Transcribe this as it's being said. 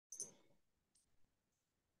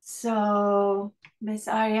So, Miss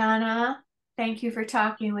Ariana, thank you for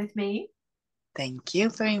talking with me. Thank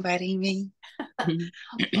you for inviting me.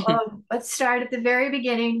 Let's start at the very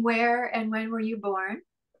beginning. Where and when were you born?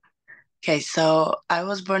 Okay, so I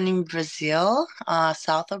was born in Brazil,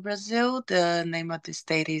 south of Brazil. The name of the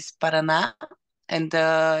state is Paraná, and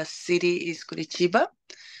the city is Curitiba.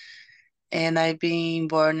 And I've been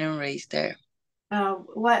born and raised there.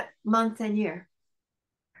 What month and year?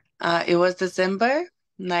 It was December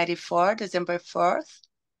 94, December 4th,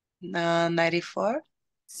 94.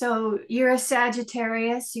 So, you're a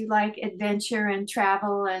Sagittarius. You like adventure and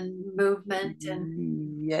travel and movement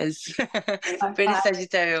and Yes, high pretty five.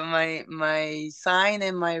 Sagittarius. My sign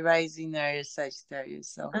and my rising are Sagittarius.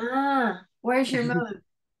 So Where's your moon?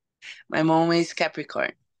 my mom is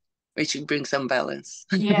Capricorn, which brings some balance.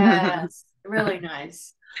 Yes, really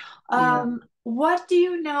nice. Yeah. What do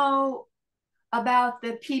you know about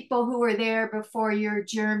the people who were there before your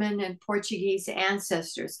German and Portuguese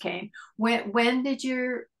ancestors came? When did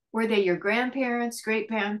your were they your grandparents, great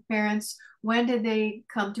grandparents? When did they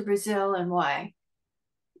come to Brazil and why?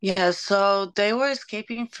 Yeah, so they were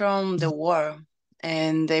escaping from the war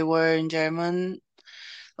and they were in German.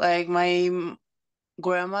 Like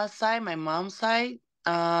grandma's side, my mom's side,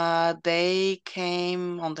 they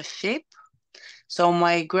came on the ship. So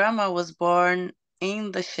my grandma was born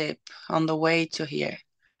in the ship on the way to here.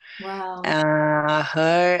 Wow.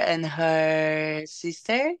 Her and her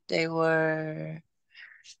sister, they were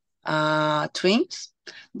twins,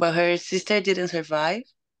 but her sister didn't survive.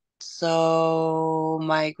 So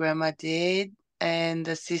my grandma did, and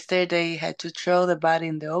the sister, they had to throw the body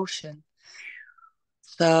in the ocean.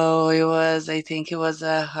 So I think it was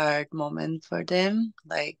a hard moment for them,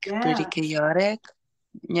 like pretty Yes. chaotic.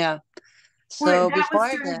 Yeah. So That was before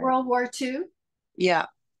during that, World War II. yeah,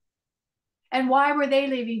 And why were they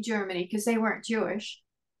leaving Germany? Because they weren't Jewish.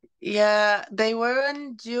 yeah, they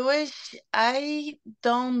weren't Jewish. I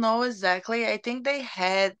don't know exactly. I think they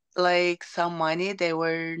had like some money. They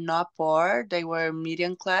were not poor. They were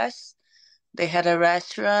medium class. They had a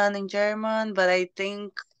restaurant in German, but I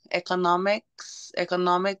think economic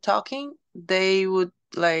talking, they would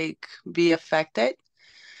like be affected.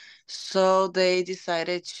 So they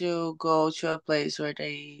decided to go to a place where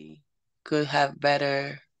they could have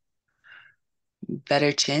better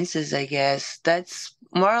chances, I guess. That's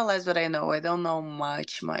more or less what I know. I don't know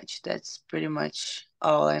much. That's pretty much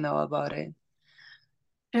all I know about it.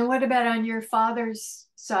 And what about on your father's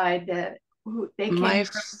side that who they My came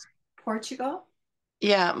f- from Portugal?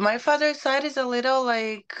 yeah, my father's side is a little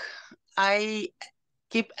like I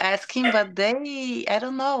keep asking, but I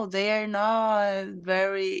don't know, they are not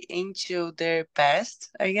very into their past,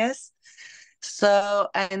 I guess. So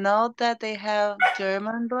I know that they have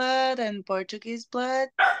German blood and Portuguese blood,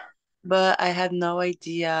 but I had no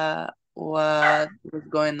idea what was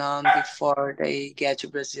going on before they get to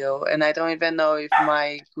Brazil. And I don't even know if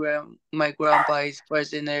my grandpa is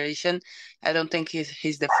first generation. I don't think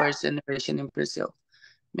he's the first generation in Brazil.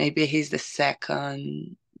 Maybe he's the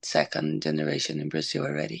second generation in Brazil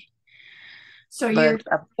already. So you're But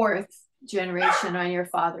the fourth generation on your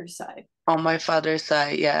father's side. on my father's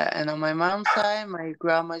side, yeah, and on my mom's side, my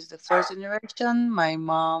grandma is the first generation, my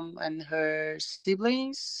mom and her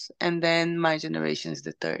siblings, and then my generation is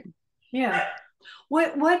the third. Yeah.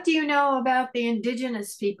 What do you know about the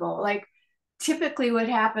indigenous people? Like typically what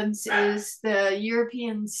happens is the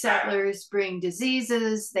European settlers bring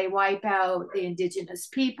diseases, they wipe out the indigenous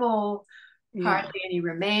people, Yeah. hardly any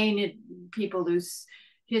remain, people lose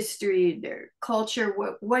history, their culture.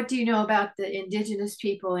 What do you know about the indigenous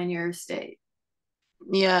people in your state?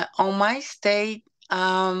 Yeah, on my state,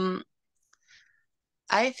 I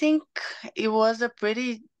think it was a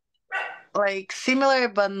pretty like similar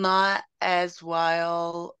but not as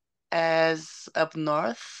wild as up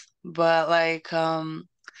north. But like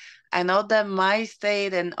I know that my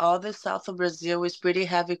state and all the south of Brazil is pretty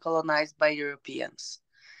heavy colonized by Europeans,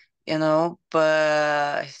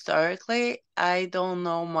 but historically I don't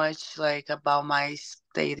know much like about my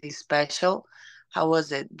state in special. How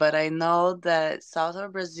was it? But I know that south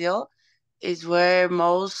of Brazil is where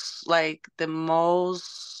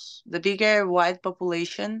the bigger white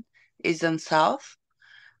population is in south.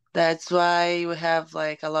 That's why we have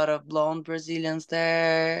like a lot of blonde Brazilians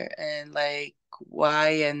there and like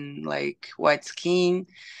white skin.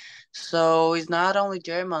 So it's not only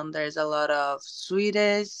German, there's a lot of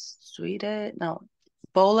no,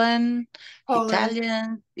 Poland,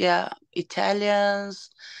 Poland. Italians,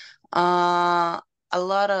 uh, a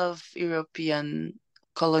lot of European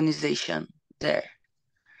colonization there.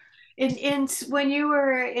 In when you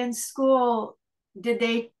were in school, did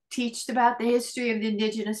they teach about the history of the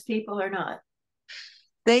indigenous people or not?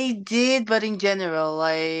 They did, but in general,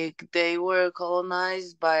 like they were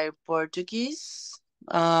colonized by Portuguese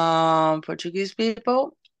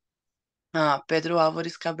people. Pedro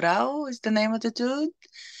Álvares Cabral is the name of the dude.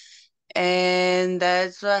 And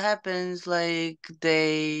that's what happens. Like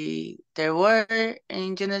there were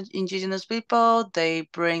indigenous people. They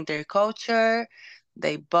bring their culture.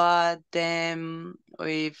 They bought them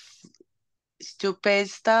with stupid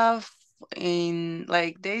stuff. In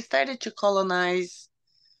like they started to colonize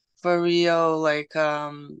for real. Like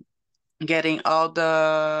getting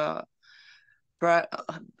pro-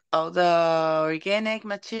 all the organic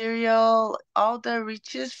material, all the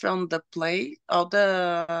riches from the place, all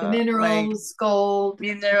The the like minerals, gold.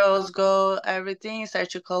 minerals, gold, everything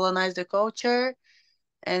started to colonize the culture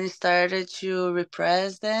and started to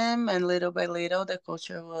repress them. And little by little, the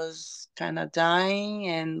culture was kind of dying,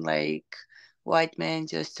 and like white men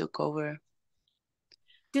just took over.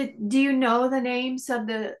 Do you know the names of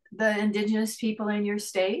the indigenous people in your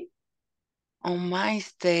state? On my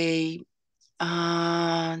stay,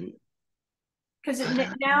 uh, Because I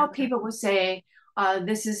don't now people will say,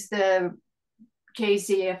 this is the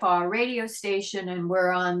KZFR radio station, and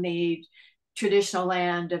we're on the traditional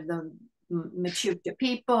land of the Machuca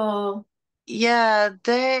people. Yeah,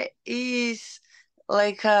 there is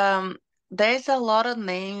like there's a lot of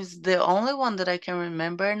names. The only one that I can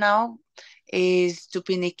remember now is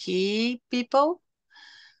Tupiniquí people,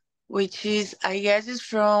 which is I guess is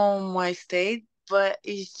from my state, but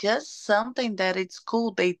it's just something that it's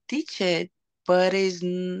cool. They teach it, but it's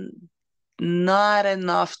not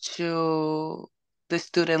enough to the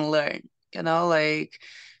student learn. Like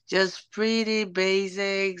just pretty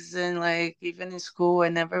basics, and like even in school I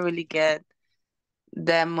never really get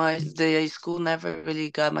that much. The school never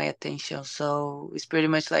really got my attention. So it's pretty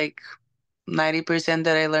much like 90%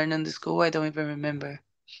 that I learned in the school, I don't even remember.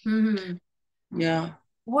 Mm-hmm. Yeah.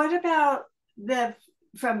 What about the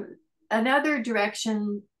from another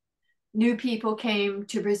direction? New people came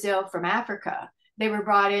to Brazil from Africa. They were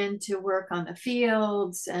brought in to work on the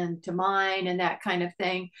fields and to mine and that kind of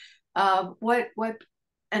thing. What,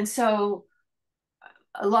 and so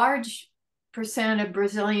a large percent of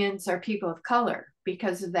Brazilians are people of color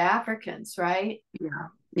because of the Africans, right? Yeah.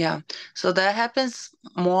 Yeah. So that happens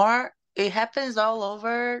more. It happens all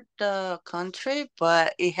over the country,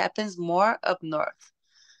 but it happens more up north,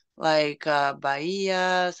 like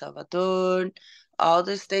Bahia, Salvador, all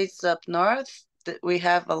the states up north. We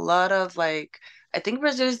have a lot of like, I think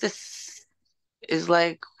Brazil is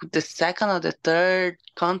like the second or the third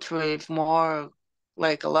country with more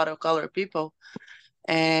like a lot of colored people.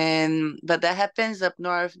 And but that happens up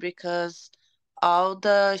north because all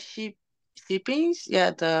the shippings,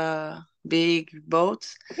 yeah, the big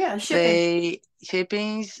boats, Yeah, shipping.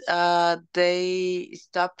 they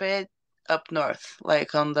stop it up north,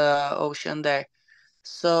 like on the ocean there.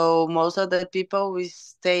 So most of the people we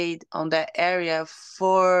stayed on that area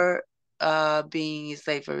for being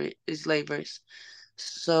slavers.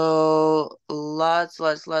 So lots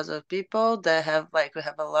of people that have like we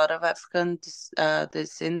have a lot of African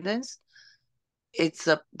descendants.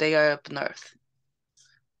 They are up north,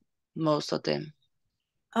 most of them.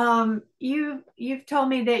 You've told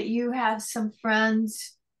me that you have some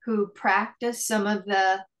friends who practice some of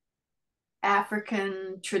the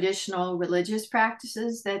African traditional religious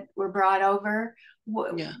practices that were brought over.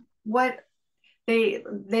 What Yeah. what they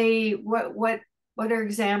what are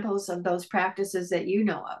examples of those practices that you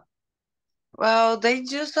know of? Well, they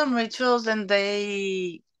do some rituals, and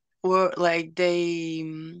they were like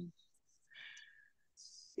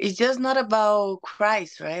it's just not about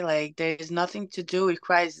Christ, right? Like there's nothing to do with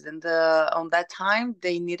Christ. And on that time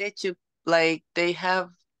they needed to like they have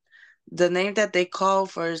the name that they call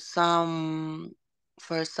for some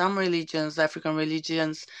religions, African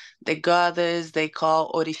religions, the goddess they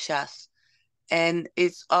call orishas, and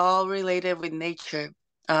it's all related with nature.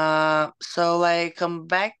 So like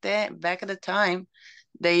back at the time,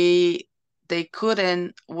 they they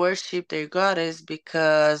couldn't worship their goddess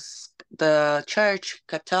because the church,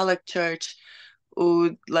 Catholic Church,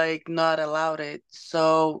 would like not allow it.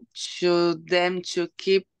 So to them to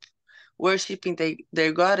keep worshiping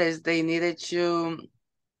their goddess, they needed to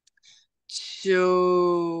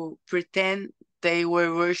pretend they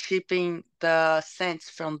were worshiping the saints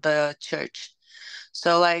from the church.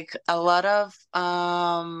 So like a lot of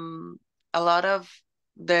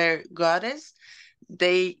their goddess,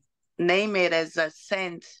 they name it as a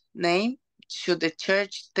saint name. Should the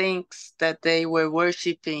church thinks that they were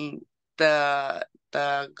worshiping the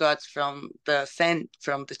gods from the saint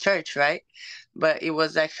from the church, right? But it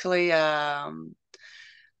was actually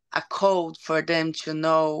a code for them to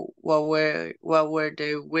know what were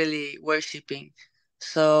they really worshiping.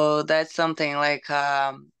 So that's something like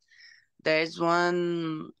there's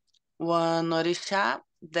one orisha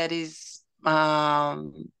that is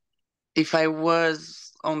if I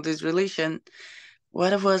was on this religion,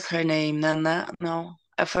 what was her name? Nana? No,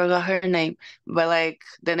 I forgot her name. But like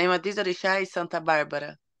the name of this orisha is Santa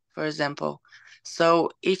Barbara, for example.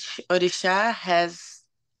 So each orisha has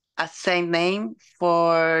a same name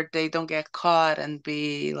for they don't get caught and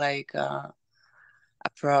be like a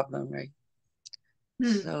problem, right?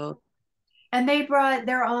 Hmm. So And they brought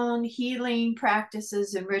their own healing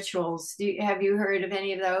practices and rituals. Have you heard of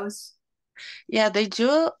any of those? yeah, they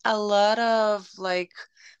do a lot of like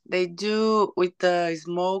they do with the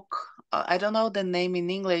smoke. I don't know the name in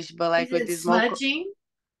English, but Is like with it the smoke, smudging?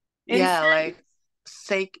 yeah, Incense?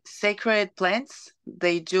 like sacred plants.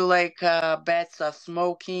 They do like baths of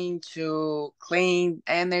smoking to clean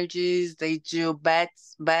energies. They do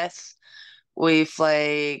baths with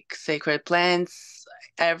like sacred plants.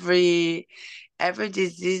 Every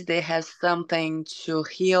disease they have something to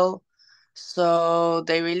heal. So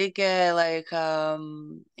they really get like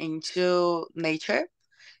into nature,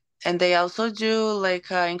 and they also do like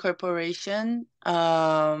incorporation,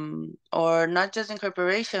 or not just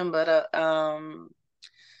incorporation, but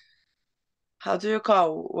how do you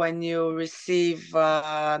call when you receive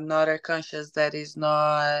another conscious that is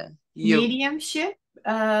not you? Mediumship?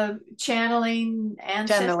 Channeling Channeling.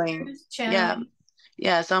 ancestors? Yeah. Channeling?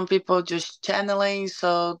 Yeah, some people just channeling,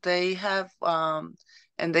 so they have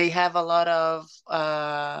and they have a lot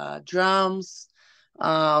of drums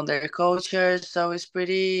on their culture, so it's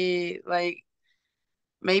pretty like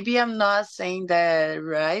maybe I'm not saying that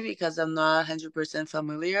right because I'm not 100%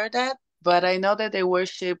 familiar with that, but I know that they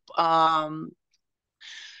worship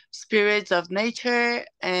spirits of nature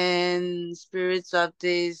and spirits of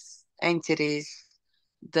these entities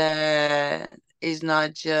that is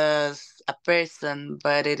not just a person,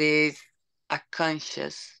 but it is a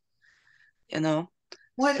conscious, you know?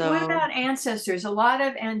 What So, about ancestors? A lot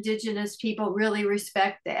of indigenous people really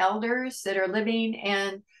respect the elders that are living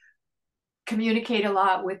and communicate a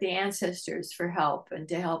lot with the ancestors for help and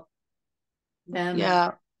to help them.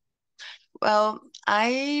 yeah, well,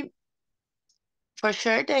 for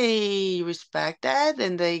sure they respect that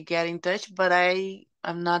and they get in touch, but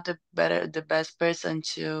I'm not the best person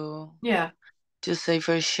Yeah, to say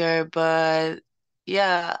for sure, but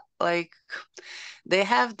yeah, like they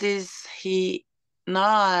have this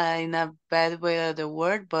not in a bad way of the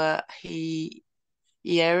word, but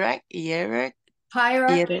hierarch,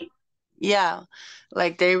 hierarchy. yeah,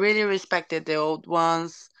 like they really respected the old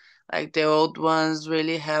ones. Like the old ones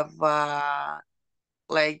really have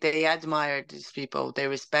like they admire these people, they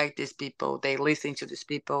respect these people, they listen to these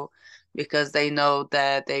people because they know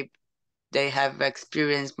that they have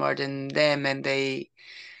experienced more than them, and they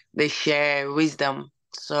share wisdom.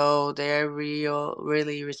 So they're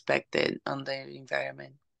really respected on their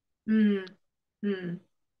environment. Mm, mm.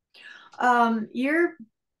 Your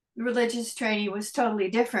religious training was totally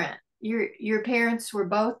different. Your parents were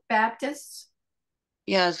both Baptists.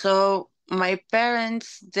 Yeah, so my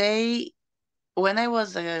parents, they when I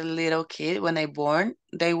was a little kid, when I born,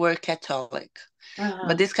 they were Catholic. But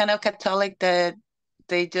Uh-huh. this kind of Catholic that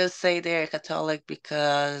they just say they're Catholic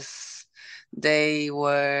because they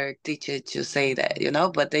were teachers to say that,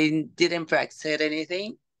 but they didn't practice it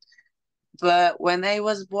anything. But when I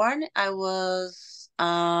was born, I was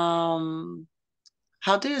how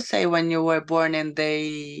do you say when you were born and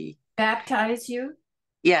they Baptize you?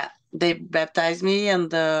 yeah, they baptized me in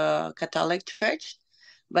the Catholic Church,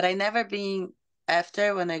 but I never been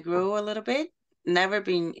after when I grew a little bit, never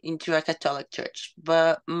been into a Catholic church.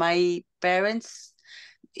 But my parents,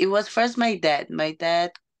 it was first my dad. My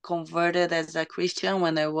dad converted as a Christian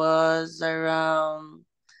when I was around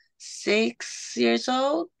 6 years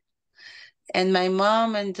old, and my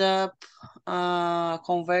mom ended up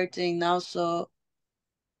converting also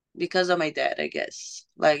because of my dad, I guess.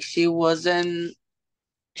 Like she was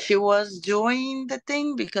doing the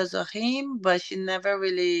thing because of him, but she never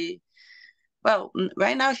really. Well,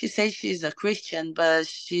 right now she says she's a Christian, but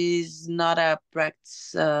she's not a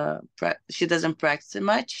practice. She doesn't practice it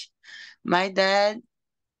much. My dad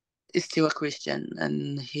is still a Christian,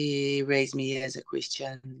 and he raised me as a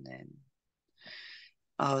Christian and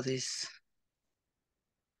all this.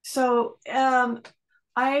 So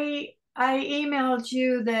I emailed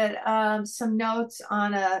you that some notes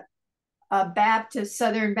on a Baptist,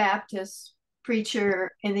 Southern Baptist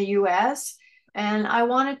preacher in the U.S. And I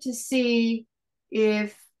wanted to see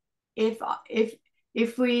if if if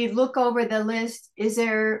if we look over the list, is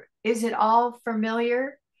it all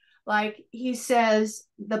familiar? Like he says,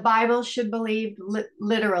 the Bible should believe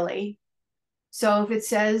literally. So if it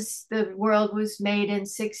says the world was made in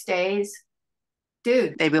 6 days,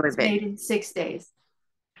 dude, They believe it's it. made in 6 days.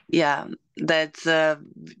 Yeah, that's that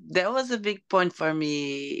was a big point for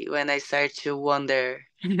me when I start to wonder,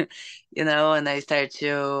 and I start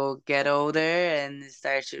to get older and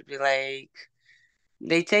start to be like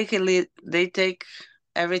they take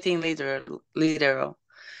everything literal.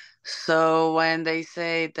 So when they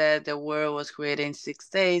say that the world was created in 6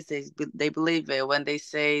 days, they believe it. When they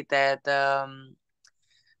say that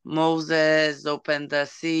Moses opened the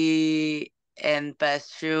sea and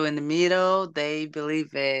passed through in the middle, they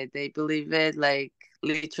believe it. They believe it like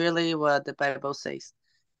literally what the Bible says.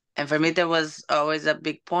 And for me, that was always a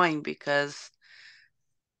big point because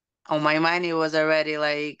on my mind, it was already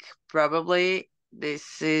like probably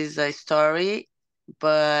this is a story,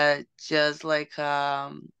 but just like,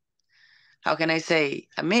 how can I say,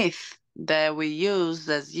 a myth that we use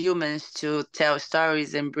as humans to tell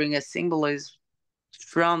stories and bring a symbolism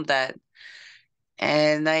from that.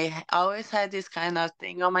 And I always had this kind of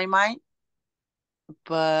thing on my mind,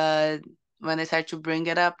 but when I started to bring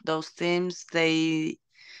it up, those themes, they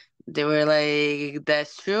were like,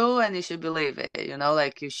 "That's true, and you should believe it."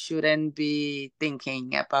 Like you shouldn't be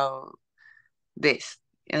thinking about this.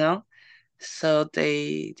 You know, so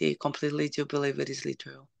they completely do believe it is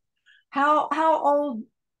literal. How old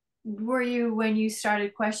were you when you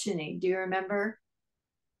started questioning? Do you remember?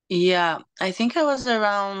 Yeah, I think I was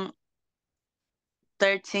around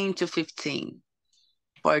 13 to 15,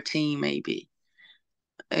 14 maybe.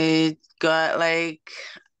 It got like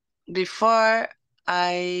before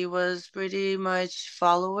I was pretty much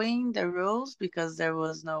following the rules because there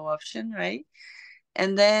was no option, right?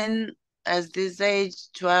 And then as this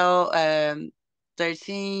age 12,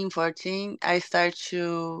 13, 14, I start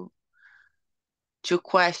to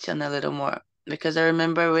question a little more because I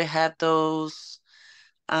remember we had those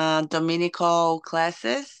dominical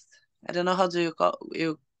classes. I don't know how do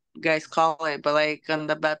you guys call it, but like on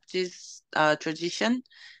the Baptist tradition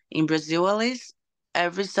in Brazil at least,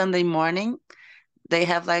 every Sunday morning they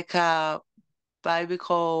have like a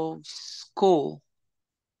biblical school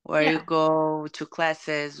where you Yeah, go to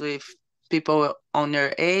classes with people on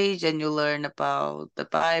your age and you learn about the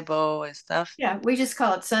Bible and stuff. yeah. We just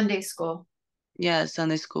call it Sunday school. Yeah,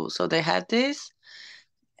 Sunday school. So they had this,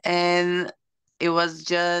 and it was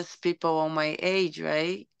just people on my age,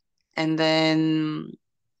 right? And then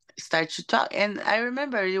start to talk. And I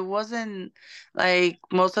remember it wasn't like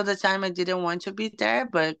most of the time I didn't want to be there,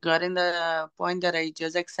 but got in the point that I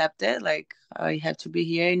just accepted, like I have to be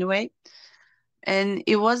here anyway. And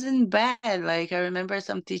it wasn't bad. Like I remember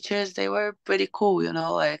some teachers, they were pretty cool,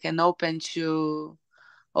 like and open to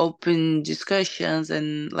open discussions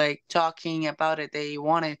and like talking about it. They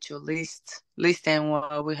wanted to listen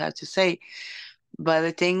what we had to say. But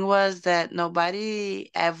the thing was that nobody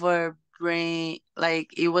ever bring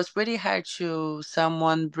like it was pretty hard to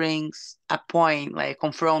someone brings a point like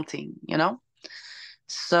confronting.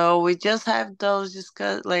 So we just have those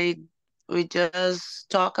discuss like we just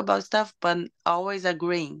talk about stuff, but always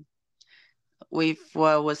agreeing with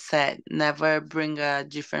what was said. Never bring a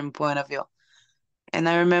different point of view. And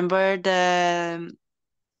I remember that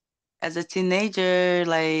as a teenager,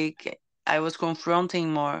 like I was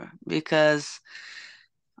confronting more because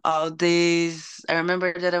all these. I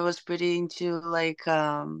remember that I was pretty into like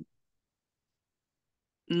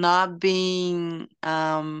not being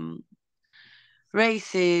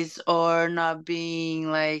racist or not being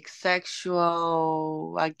like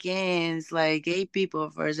sexual against like gay people,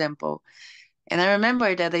 for example. And I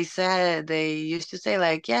remember that they used to say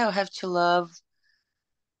like, yeah, we have to love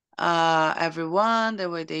everyone the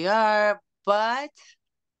way they are, but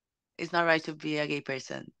it's not right to be a gay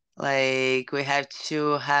person. Like we have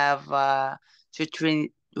to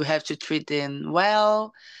treat them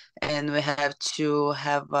well, and we have to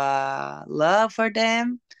have love for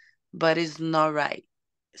them, but it's not right.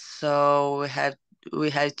 So we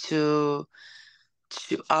had to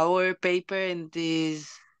our paper in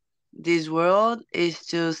this world is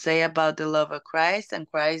to say about the love of Christ, and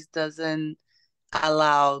Christ doesn't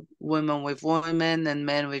allow women with women and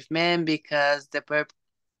men with men because the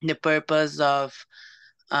purpose of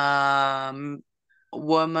um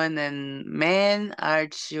woman and men are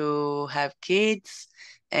to have kids,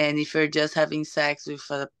 and if you're just having sex with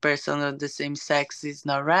a person of the same sex is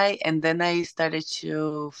not right. And then I started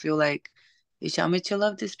to feel like you tell me to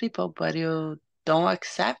love these people but you don't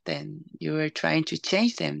accept them, you are trying to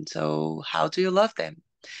change them, so how do you love them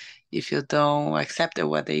if you don't accept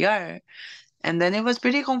what they are? And then it was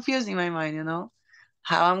pretty confusing in my mind.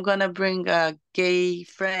 how I'm gonna bring a gay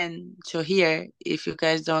friend to here if you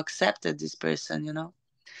guys don't accept this person, you know?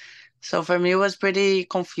 So for me, it was pretty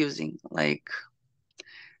confusing. Like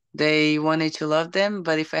they wanted to love them,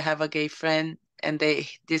 but if I have a gay friend and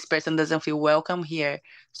this person doesn't feel welcome here,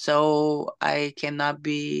 so I cannot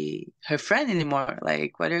be her friend anymore.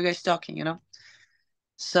 Like, what are you guys talking, you know?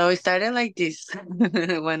 So it started like this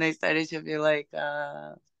when I started to feel like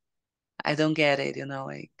I don't get it, you know,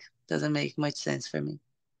 like doesn't make much sense for me.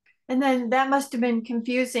 And then that must have been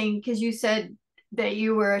confusing because you said that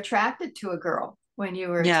you were attracted to a girl when you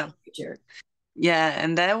were a Yeah. teenager. Yeah,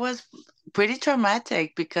 and that was pretty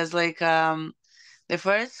traumatic because the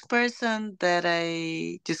first person that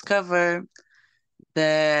I discovered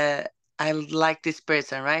that I like this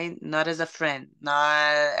person, right? Not as a friend,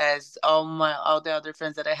 not as all the other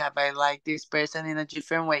friends that I have. I like this person in a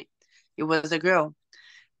different way. It was a girl.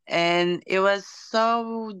 And it was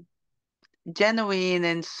so genuine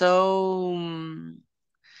and so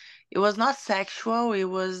it was not sexual, it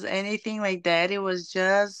was anything like that. It was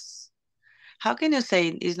just how can you say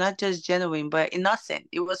it's not just genuine, but innocent.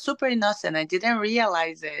 It was super innocent. I didn't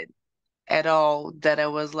realize it at all that I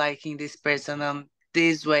was liking this person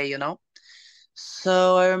this way, you know?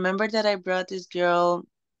 So I remember that I brought this girl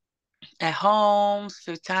at home a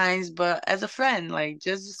few times, but as a friend, like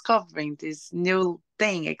just discovering this new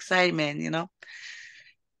thing, excitement, you know?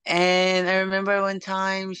 And I remember one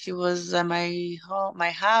time she was at my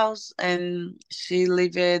house, and she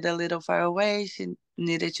lived a little far away. She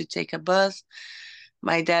needed to take a bus.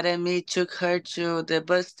 My dad and me took her to the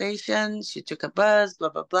bus station. She took a bus, blah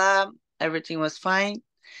blah blah. Everything was fine.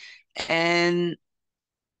 And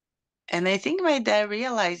and I think my dad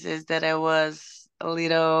realizes that I was a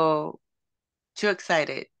little too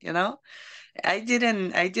excited, you know? I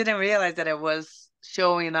didn't realize that I was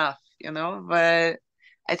showing off, you know, but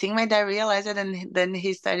I think my dad realized it, and then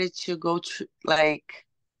he started to go through like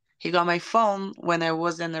he got my phone when I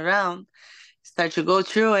wasn't around, started to go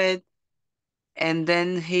through it, and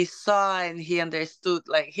then he saw and he understood,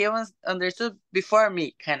 like he was understood before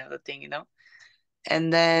me kind of a thing, you know.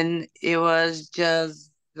 And then it was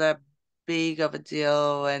just the big of a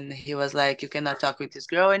deal, and he was like, you cannot talk with this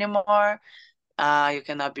girl anymore, you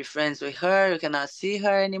cannot be friends with her. You cannot see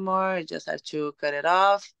her anymore. You just have to cut it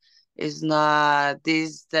off. It's not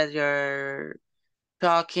this that you're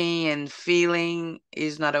talking and feeling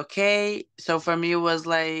is not okay. So for me, it was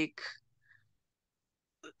like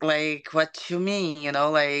what you mean, you know,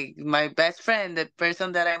 like my best friend, the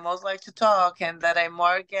person that I most like to talk and that I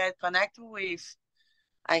more get connected with.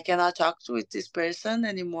 I cannot talk with this person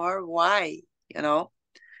anymore. Why? You know?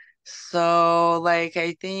 So like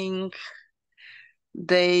I think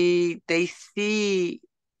they see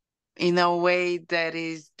in a way that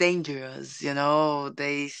is dangerous, you know.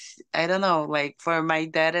 I don't know, like for my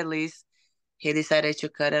dad at least, he decided to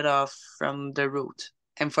cut it off from the root.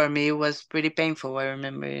 And for me, it was pretty painful. I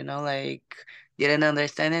remember, you know, like didn't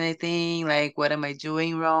understand anything, like what am I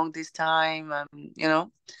doing wrong this time, you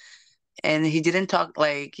know. And he didn't talk,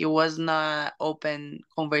 like it was not open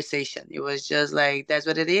conversation. It was just like that's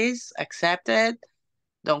what it is, accept it,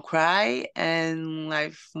 don't cry, and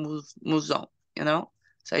life moves on, you know.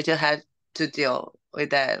 So I just had to deal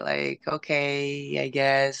with that, like okay, I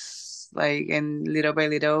guess, like, and little by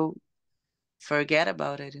little forget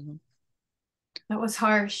about it, you know. That was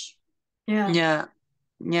harsh. Yeah. Yeah,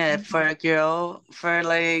 yeah, for a girl, for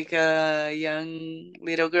like a young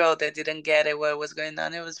little girl that didn't get it what was going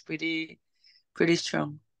on, it was pretty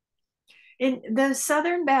strong. In the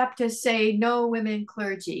Southern Baptists say no women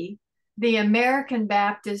clergy. The American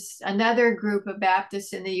Baptists, another group of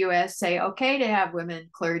Baptists in the US, say okay to have women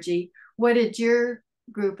clergy. What did your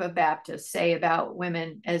group of Baptists say about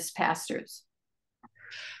women as pastors?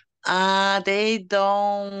 They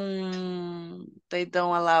don't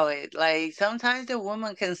allow it. Like sometimes the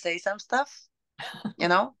woman can say some stuff, you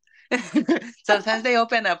know? Sometimes they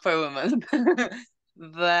open up for women,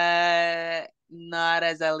 but not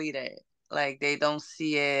as a leader. Like they don't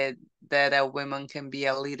see it that a woman can be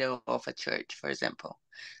a leader of a church, for example.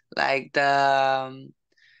 Like the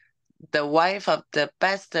wife of the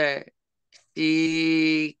pastor,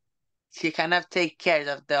 she she kind of take care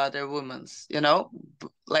of the other women's, you know,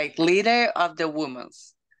 like leader of the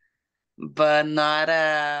women's, but not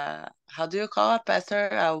a how do you call a pastor?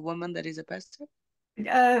 A woman that is a pastor?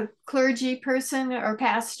 A clergy person or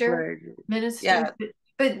pastor, Clergy. minister, Yeah,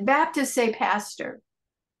 but Baptists say pastor.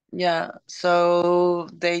 yeah. So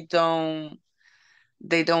they don't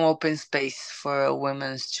open space for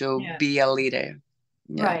women to Yeah, be a leader.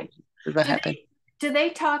 Yeah, right. does that Do happen? they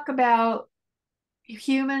talk about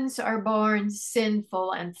humans are born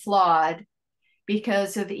sinful and flawed,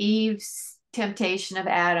 because of Eve's temptation of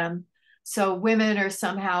Adam. So women are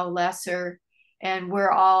somehow lesser, and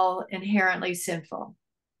we're all inherently sinful.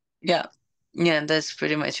 Yeah. Yeah, that's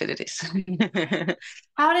pretty much what it is.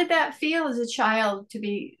 How did that feel as a child to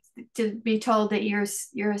be told that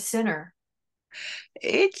you're a sinner?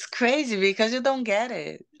 It's crazy because you don't get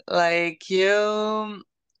it. Like you,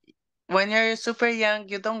 when you're super young,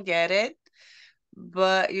 you don't get it,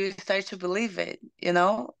 but you start to believe it, you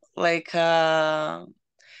know? Like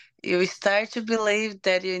you start to believe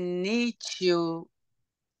that you need to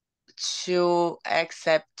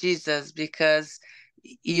accept Jesus because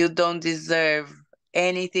you don't deserve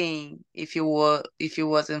anything if it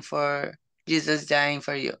wasn't for Jesus dying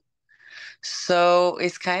for you. So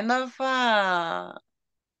it's kind of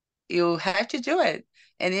you have to do it.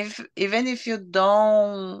 And if even if you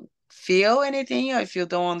don't feel anything or if you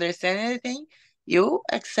don't understand anything, you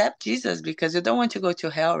accept Jesus because you don't want to go to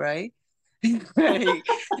hell, right? Like,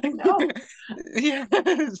 No. yeah,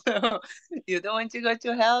 so you don't want to go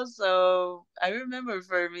to hell. So I remember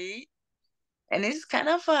for me, and it's kind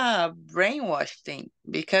of a brainwash thing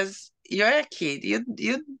because you're a kid. You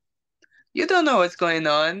don't know what's going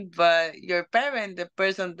on, but your parent, the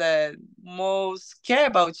person that most care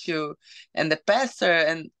about you, and the pastor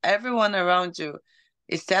and everyone around you,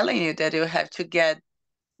 is telling you that you have to get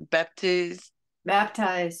baptized.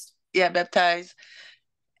 Baptized. Yeah, baptized,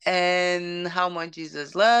 and how much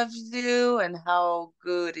Jesus loves you, and how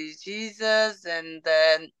good is Jesus, and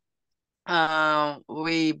then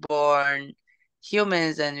we born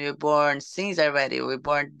humans and we born sins already. We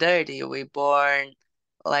born dirty. We born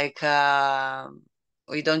like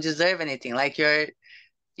we don't deserve anything. Like you're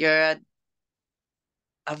a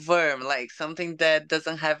worm, like something that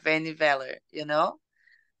doesn't have any value, you know?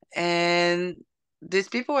 And these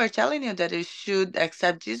people are telling you that you should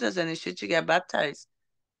accept Jesus and you should get baptized.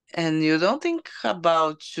 And you don't think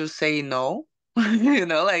about to say no, you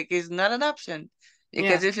know, like it's not an option.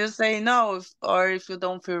 Because Yeah. if you say no, or if you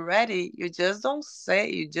don't feel ready, you just don't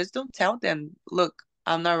tell them, look,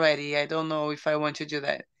 I'm not ready. I don't know if I want to do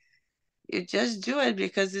that. You just do it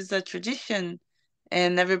because it's a tradition.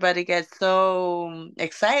 And everybody gets so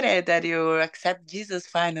excited that you accept Jesus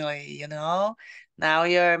finally, you know? Now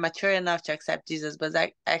you're mature enough to accept Jesus, but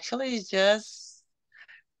that actually is just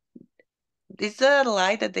it's a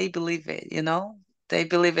lie that they believe it, you know? They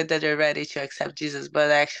believe it that you're ready to accept Jesus, but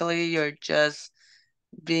actually you're just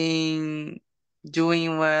being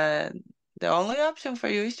doing what the only option for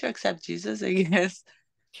you is to accept Jesus, I guess.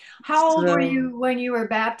 How old were So you when you were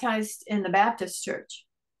baptized in the Baptist church?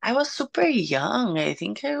 I was super young. I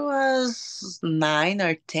think I was 9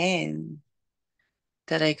 or 10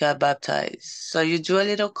 that I got baptized. So you do a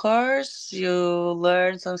little course, you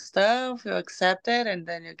learn some stuff, you accept it, and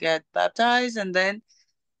then you get baptized, and then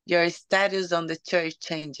your status on the church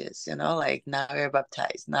changes, you know, like now you're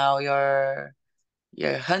baptized. Now you're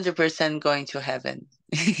 100% going to heaven,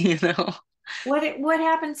 you know. What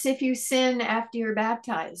happens if you sin after you're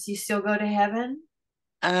baptized? You still go to heaven?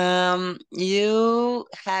 You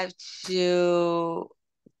have to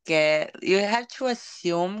you have to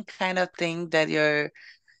assume kind of thing that you're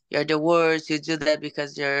the worst. You do that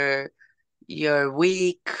because you're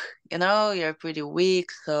weak, you know, you're pretty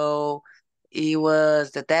weak. So it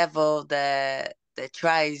was the devil that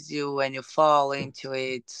tries you when you fall into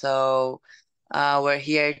it. So we're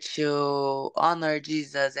here to honor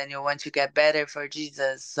Jesus and you want to get better for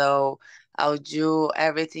Jesus. So I'll do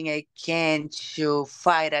everything I can to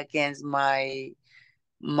fight against my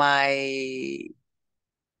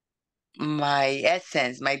my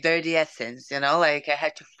essence, my dirty essence, you know, like I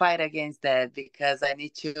had to fight against that because I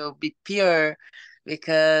need to be pure,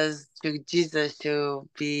 because to Jesus to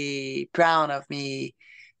be proud of me,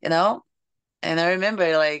 you know? And I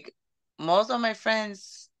remember like most of my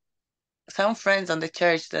friends, some friends on the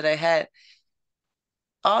church that I had,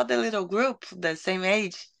 all the little group the same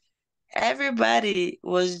age, everybody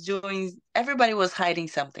was hiding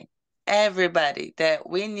something. Everybody that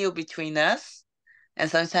we knew between us. And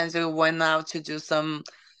sometimes we went out to do some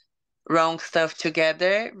wrong stuff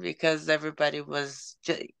together because everybody was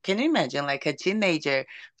can you imagine like a teenager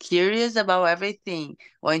curious about everything,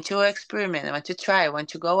 want to experiment, want to try, want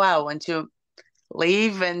to go out, want to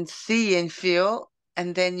live and see and feel,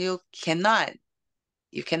 and then you cannot.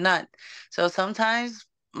 So sometimes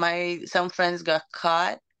my some friends got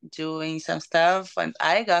caught doing some stuff and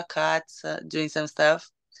I got caught doing some stuff,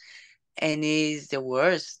 and it's the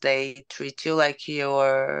worst. They treat you like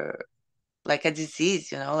you're like a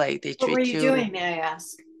disease, you know, like they What were treat you you. doing, may I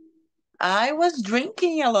ask? I was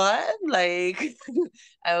drinking a lot. Like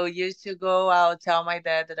I used to go out, tell my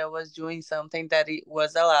dad that I was doing something that it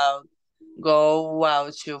was allowed. go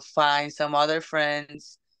out to find some other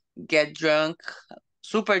friends, get drunk,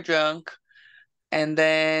 super drunk, and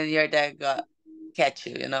then your dad got catch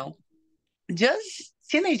you, you know? Just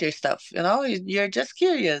teenager stuff, you know? You're just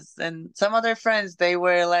curious. And some other friends, they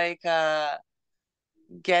were like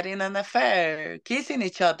getting an affair, kissing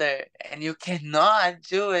each other, and you cannot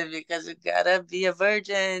do it because you gotta be a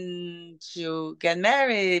virgin to get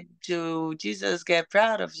married, to Jesus get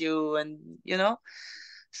proud of you, and you know?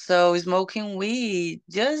 So smoking weed,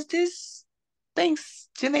 just these things,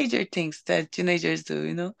 teenager things that teenagers do,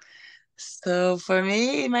 you know? So for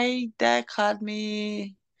me, my dad caught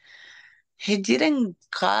me. He didn't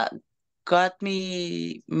got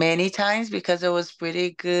me many times because I was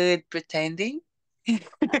pretty good pretending. You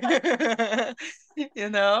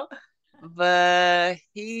know? But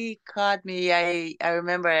he caught me. I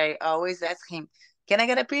remember I always ask him, "Can I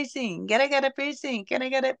get a piercing? Can I get a piercing? Can I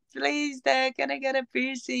get a please, Dad? Can I get a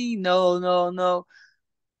piercing?" No, no, no.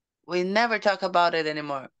 We never talk about it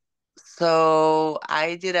anymore. So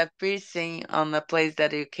I did a piercing on a place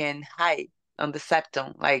that you can hide on the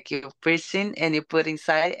septum. Like you piercing and you put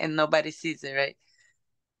inside and nobody sees it, right?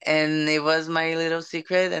 And it was my little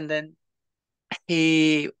secret. And then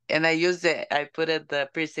I used it. I put it the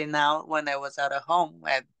piercing out when I was out of home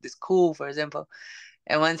at the school, for example.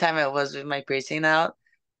 And one time I was with my piercing out,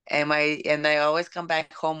 and I always come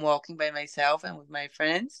back home walking by myself and with my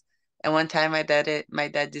friends. And one time my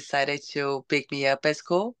dad decided to pick me up at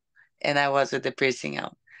school, and I was with the piercing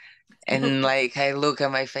out. And like I look at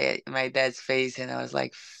my dad's face, and I was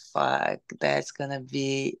like, "Fuck, that's gonna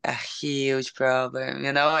be a huge problem."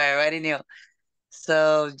 You know, I already knew.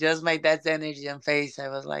 So just my dad's energy and face, I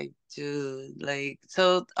was like, dude, like,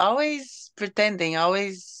 so always pretending,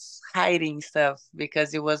 always hiding stuff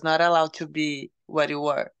because it was not allowed to be what you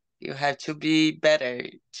were. You had to be better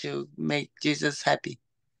to make Jesus happy.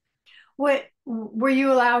 What were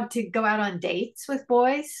you allowed to go out on dates with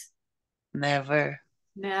boys? Never.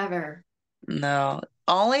 Never. No.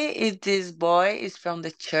 Only if this boy is from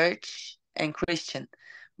the church and Christian.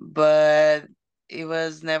 But it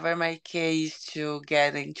was never my case to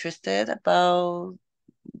get interested about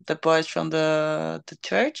the boys from the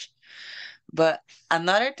church. But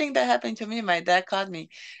another thing that happened to me, my dad caught me.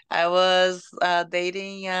 I was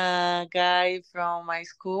dating a guy from my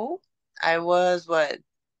school. I was what,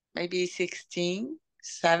 maybe 16,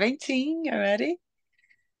 17 already.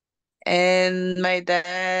 And my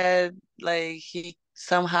dad, like, he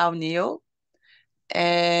somehow knew.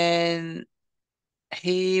 And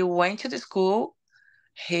he went to the school.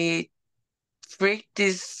 He freaked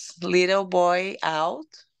this little boy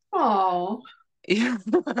out. Oh,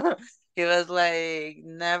 He was like,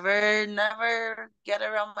 never, never get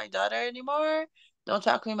around my daughter anymore. Don't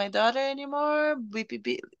talk with my daughter anymore. Beep, beep,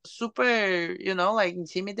 beep. Super, like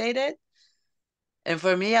intimidated. And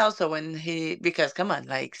for me also when because come on,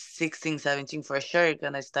 like 16, 17 for sure, you're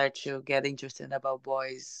gonna start to get interested about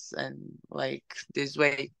boys and like this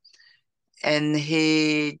way. And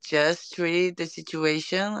he just treated the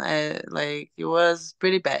situation like it was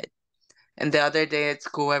pretty bad. And the other day at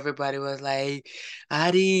school, everybody was like,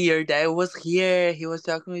 Ari, your dad was here. He was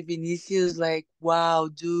talking with Vinicius. Like, wow,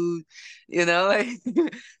 dude. Like,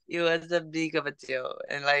 it was a big of a deal.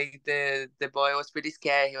 And, like, the boy was pretty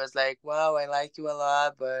scared. He was like, wow, I like you a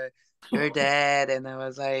lot, but you're dead. And I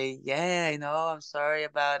was like, yeah, I know. I'm sorry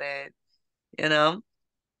about it. You know?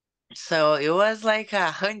 So it was like a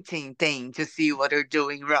hunting thing to see what you're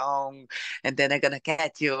doing wrong. And then they're going to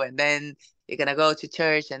catch you. And then you're going to go to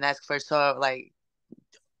church and ask for like,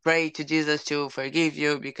 pray to Jesus to forgive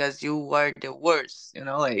you because you were the worst,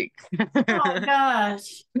 like oh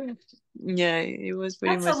gosh. yeah, it was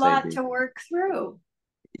pretty That's a much like lot this. to work through.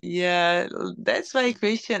 Yeah, that's why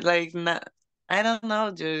Christian like not, I don't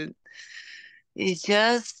know, dude. It's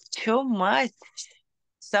just too much.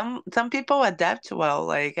 Some people adapt well.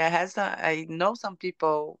 Like I know some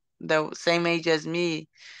people the same age as me.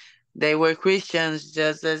 They were Christians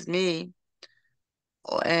just as me,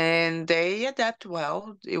 and they adapt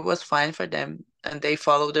well. It was fine for them, and they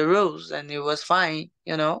follow the rules, and it was fine.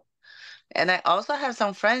 And I also have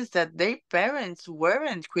some friends that their parents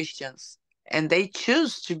weren't Christians, and they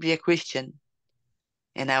choose to be a Christian.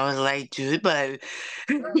 And I was like, dude, but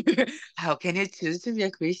how can you choose to be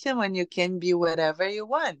a Christian when you can be whatever you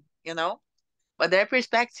want? But their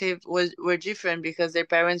perspective were different because their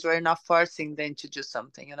parents were not forcing them to do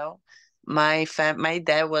something. My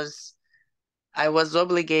dad was I was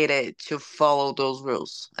obligated to follow those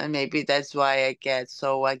rules. And maybe that's why I get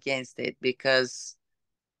so against it because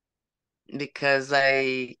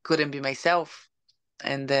I couldn't be myself.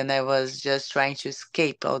 And then I was just trying to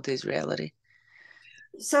escape all this reality.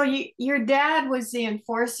 So your dad was the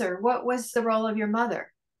enforcer. What was the role of your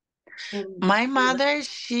mother in My your mother,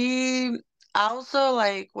 she also,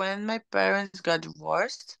 like, when my parents got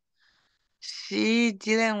divorced, she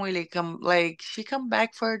didn't really come, like, she come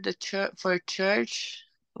back for the church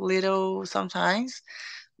little sometimes,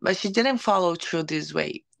 but she didn't follow through this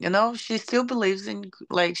way. She still believes in,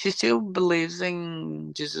 like, she still believes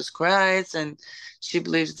in Jesus Christ, and she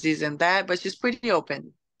believes this and that, but she's pretty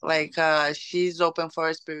open. Like, she's open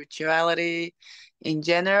for spirituality in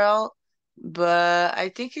general, but I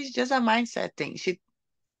think it's just a mindset thing.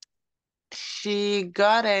 She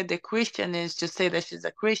got it. The Christian is to say that she's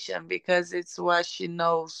a Christian because it's what she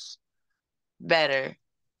knows better.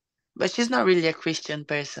 But she's not really a Christian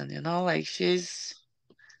person. Like, she's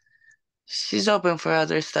open for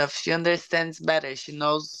other stuff. She understands better. She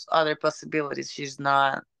knows other possibilities. She's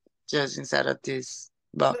not just inside of this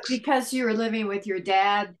But box. because you were living with your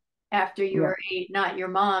dad after you Yeah. were 8, not your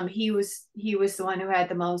mom, he was the one who had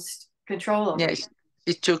the most control over Yeah, you.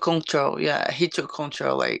 he took control. Yeah, he took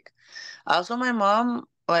control. Like, also my mom,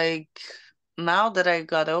 like, now that I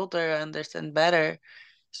got older, I understand better.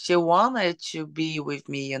 She wanted to be with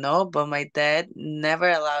me, but my dad never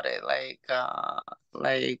allowed it.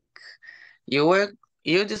 Like, you were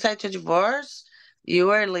you decide to divorce, you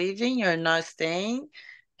are leaving, you're not staying,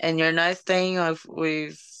 and you're not staying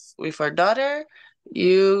with our daughter.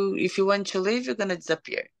 If you want to leave, you're gonna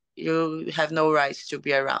disappear. You have no rights to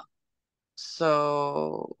be around.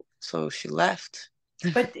 So she left.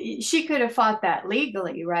 But she could have fought that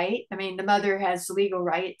legally, right? I mean, the mother has legal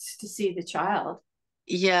rights to see the child.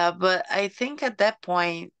 Yeah, but I think at that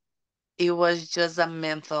point it was just a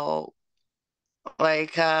mental,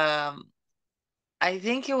 like, I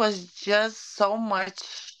think it was just so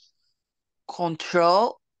much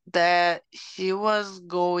control that she was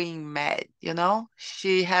going mad.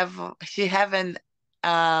 She have an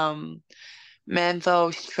um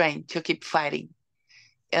mental strength to keep fighting,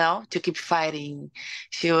 to keep fighting.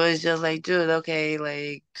 She was just like, dude, okay,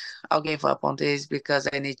 like, I'll give up on this because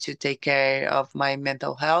I need to take care of my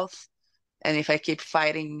mental health. And if I keep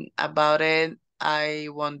fighting about it, I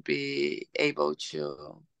won't be able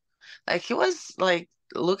to. Like, he was like,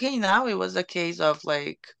 looking now, it was a case of,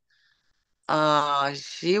 like,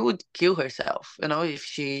 she would kill herself, if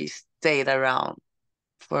she stayed around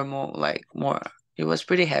for more, like, more. It was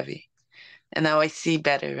pretty heavy. And now I see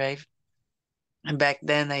better, right? And back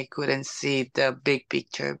then I couldn't see the big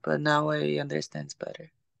picture, but now I understand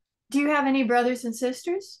better. Do you have any brothers and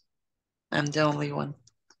sisters? I'm the only one.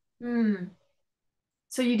 Hmm.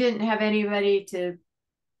 So you didn't have anybody to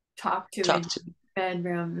talk to in Talk to. your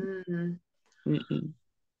bedroom. Mm. Mm-mm.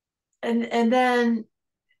 And then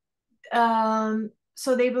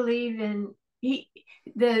so they believe in he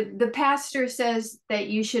the pastor says that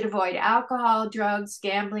you should avoid alcohol, drugs,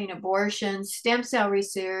 gambling, abortion, stem cell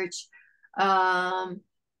research, um,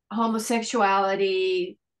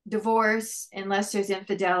 homosexuality, divorce unless there's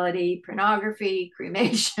infidelity, pornography,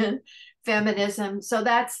 cremation, feminism. So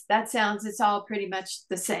that sounds it's all pretty much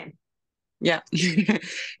the same. Yeah.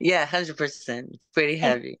 Yeah, 100%. Pretty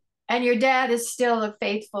And heavy. and your dad is still a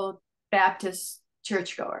faithful Baptist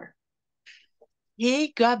churchgoer.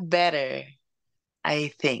 He got better,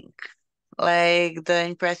 I think. Like, the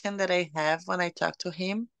impression that I have when I talk to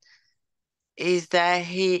him is that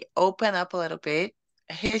he opened up a little bit.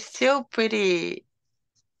 He's still pretty,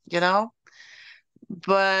 you know,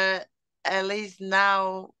 but at least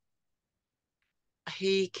now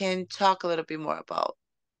he can talk a little bit more about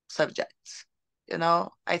subjects.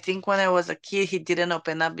 I think when I was a kid, he didn't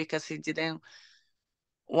open up because he didn't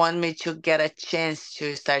want me to get a chance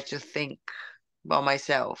to start to think about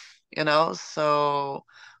myself. So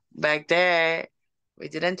back there, we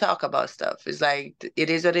didn't talk about stuff. It's like, it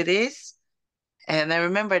is what it is. And I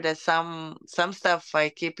remember that some stuff I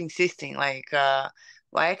keep insisting, like,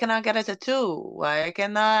 why I cannot get a tattoo? Why I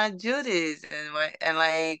cannot do this? And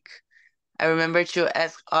like, I remember to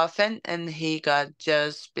ask often, and he got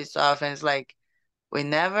just pissed off and it's like, we're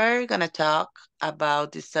never gonna talk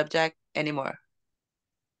about this subject anymore.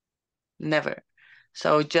 Never.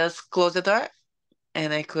 So just close the door,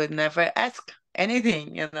 and I could never ask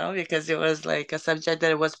anything, because it was like a subject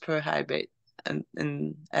that was prohibited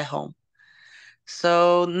at home.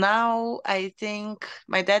 So now I think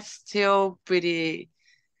my dad's still pretty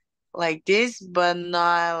like this, but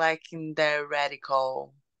not like in the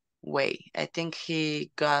radical way. I think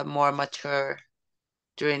he got more mature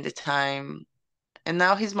during the time, and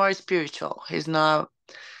now he's more spiritual. He's not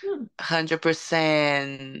Hmm.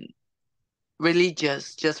 100%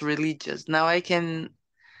 religious, just religious. Now I can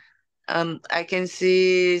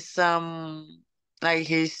see some, like,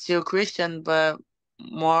 he's still Christian, but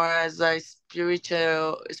more as a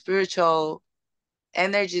spiritual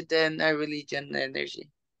energy than a religion energy,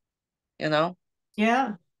 you know?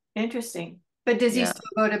 Yeah, interesting. But does he Yeah. still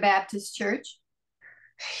go to Baptist church?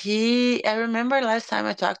 I remember last time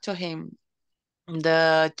I talked to him,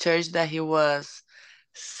 the church that he was,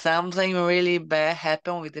 something really bad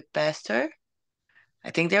happened with the pastor.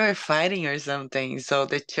 I think they were fighting or something, so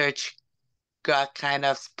the church got kind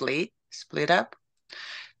of split up.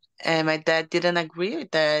 And my dad didn't agree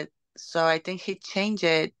with that, so I think he changed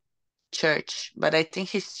it church, but I think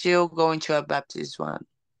he's still going to a Baptist one.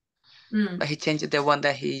 Mm. But he changed the one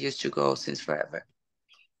that he used to go since forever.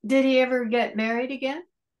 Did he ever get married again?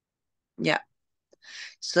 Yeah.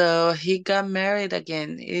 So he got married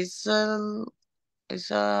again. It's now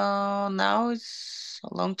it's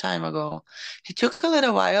a long time ago. He took a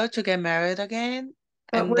little while to get married again,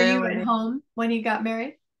 But and were then you when at home when he got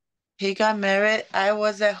married? he got married, I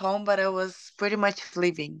was at home, but I was pretty much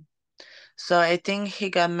leaving. So I think he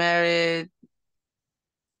got married.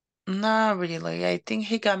 Not really. I think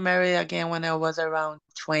he got married again when I was around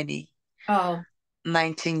 20, Oh,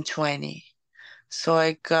 19, 20. So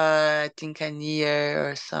I got, I think, a year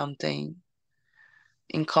or something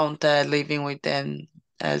in contact living with them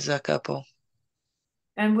as a couple.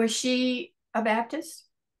 and was she a Baptist?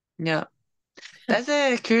 Yeah. That's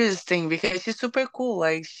a curious thing because she's super cool.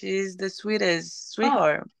 Like she's the sweetest Oh,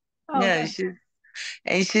 sweetheart. oh, Yeah,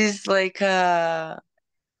 good. she's like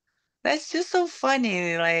that's just so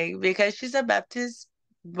funny, like because she's a Baptist,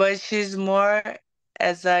 but she's more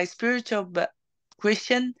as a spiritual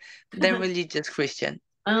Christian than religious Christian,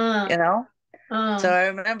 Uh, you know? So uh, I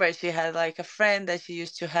remember she had like a friend that she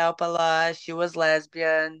used to help a lot. She was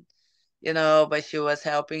lesbian, but she was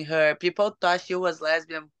helping her. People thought she was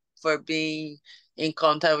lesbian for being in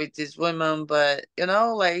contact with this woman, but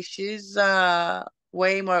like she's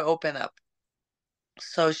way more open up.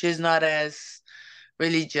 So she's not as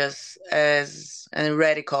religious as and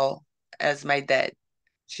radical as my dad.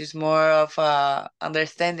 She's more of a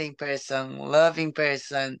understanding person, loving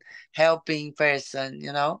person, helping person,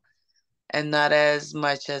 and not as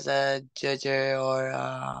much as a judger or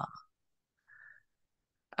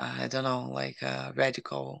I don't know, like a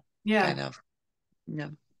radical yeah. kind of. Yeah.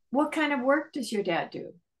 What kind of work does your dad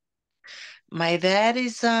do? My dad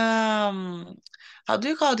is how do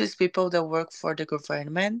you call these people that work for the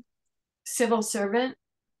government? Civil servant?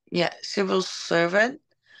 Yeah, civil servant.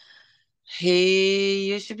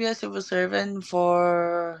 He used to be a civil servant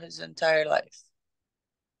for his entire life.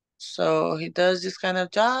 So he does this kind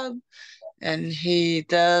of job, and he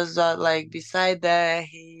does like beside that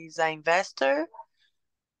he's an investor.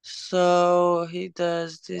 So he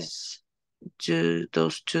does those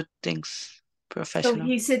two things So professional.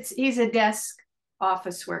 he's a desk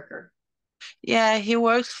office worker. Yeah, he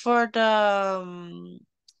works for the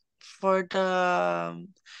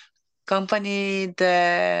company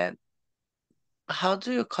that, how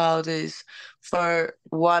do you call this, for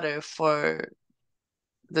water for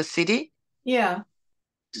the city? Yeah.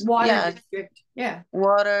 Water Yeah, district. Yeah.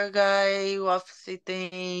 water guy, office Yeah.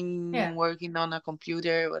 sitting, working on a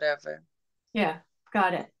computer, whatever. Yeah.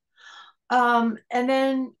 Got it. And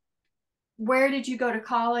then where did you go to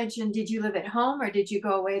college and did you live at home or did you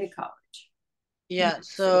go away to college? Yeah,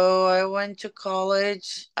 University. so I went to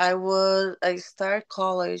college. I started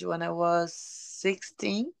college when I was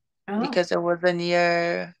 16 Oh, because I was a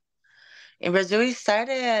year in Brazil. We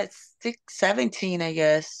started at 17, I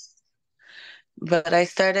guess. But I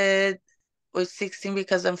started with 16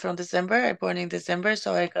 because I'm from December. I born in December,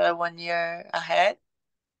 so I got 1 year ahead.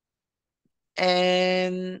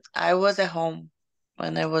 And I was at home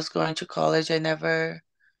when I was going to college. I never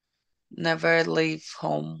leave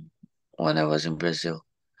home when I was in Brazil.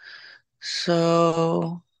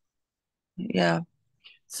 So yeah.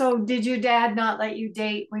 so did your dad not let you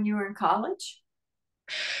date when you were in college?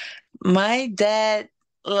 My dad,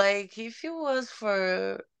 like, if it was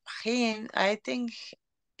for him, I think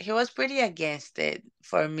he was pretty against it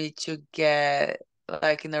for me to get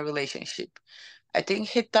like in a relationship. I think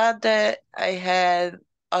he thought that I had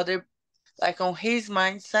other, like, on his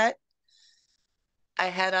mindset, I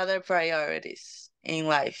had other priorities in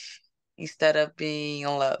life instead of being in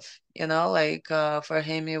love. Like, for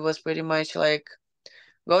him, it was pretty much like,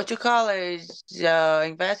 go to college,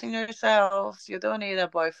 invest in yourself. You don't need a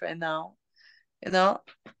boyfriend now, you know?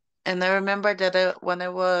 And I remember that when I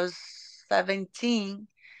was 17,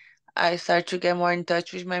 I started to get more in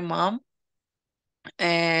touch with my mom,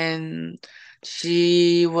 and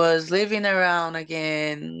she was living around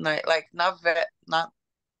again, like not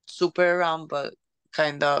super around, but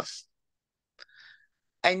kind of.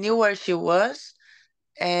 I knew where she was,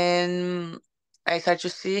 and I started to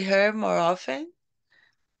see her more often,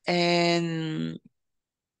 and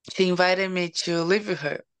she invited me to live with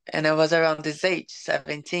her. And I was around this age,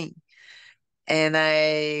 17. And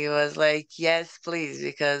I was like, yes, please,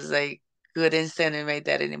 because I couldn't stand with my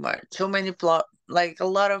dad anymore. Too many like a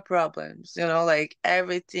lot of problems, like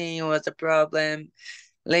everything was a problem.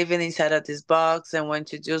 Living inside of this box and want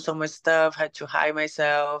to do so much stuff, had to hide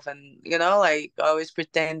myself and, like always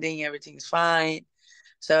pretending everything's fine.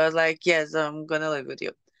 So I was like, yes, I'm gonna live with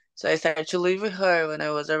you. So I started to live with her when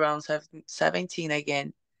I was around 17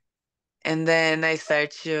 again. And then I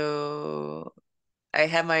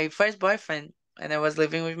had my first boyfriend and I was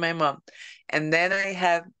living with my mom. And then I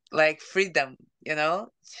had like freedom,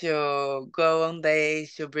 to go on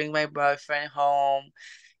dates, to bring my boyfriend home,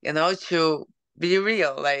 to be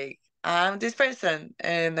real. Like, I'm this person.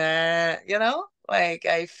 And, like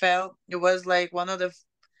I felt it was like one of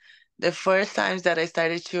the first times that I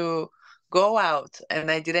started to go out and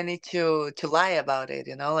I didn't need to lie about it,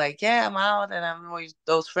 like, yeah, I'm out and I'm with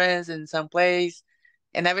those friends in some place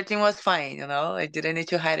and everything was fine, I didn't need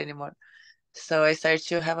to hide anymore. So I started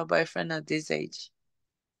to have a boyfriend at this age.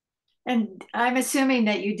 And I'm assuming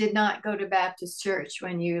that you did not go to Baptist church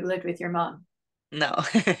when you lived with your mom. No.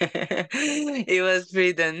 It was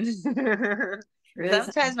freedom. Prison.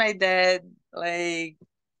 Sometimes my dad like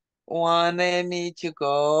wanted me to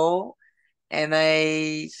go.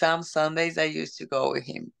 And some Sundays I used to go with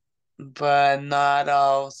him, but not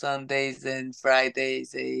all Sundays and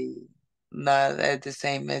Fridays. Not at the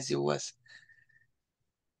same as it was.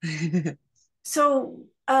 So,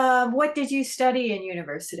 what did you study in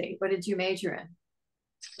university? What did you major in?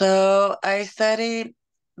 So I studied,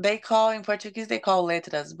 in Portuguese, they call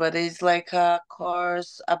letras, but it's like a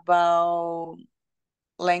course about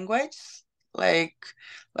language. Like,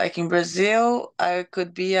 like in Brazil, I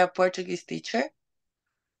could be a Portuguese teacher.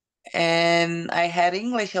 And I had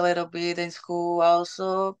English a little bit in school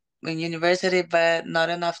also in university, but not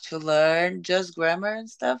enough to learn, just grammar and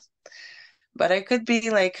stuff. But I could be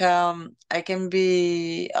like I can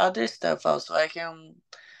be other stuff also. I can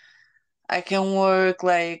work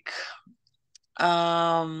like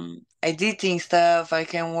editing stuff. I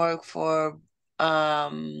can work for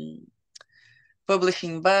um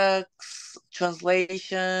publishing books,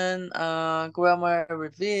 translation, grammar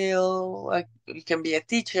review. Like you can be a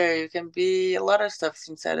teacher, you can be a lot of stuff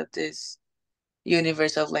inside of this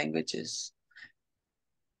universe of languages.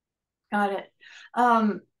 Got it.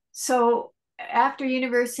 Um, so, after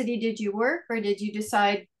university, did you work or did you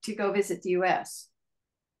decide to go visit the US?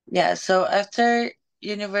 Yeah, so after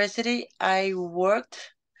university, I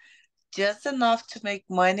worked just enough to make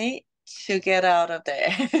money to get out of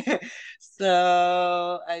there.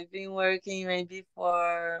 So I've been working maybe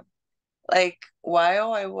for like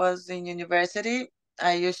while I was in university,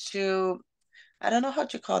 I used to, I don't know how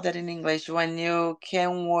to call that in English, when you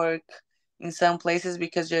can work in some places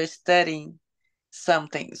because you're studying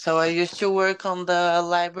something. So I used to work on the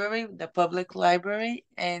library, the public library,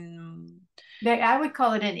 and I would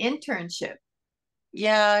call it an internship.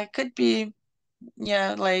 yeah, it could be,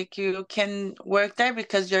 yeah, like you can work there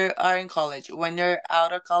because you are in college. When you're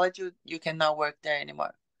out of college, you cannot work there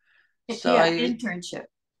anymore. So I Yeah, used internship.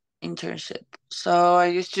 internship. So I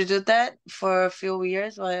used to do that for a few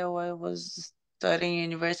years while I was studying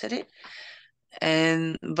university.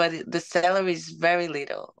 And but the salary is very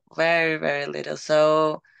little, very, very little.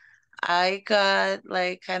 So I got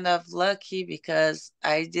like kind of lucky because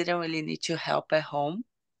I didn't really need to help at home.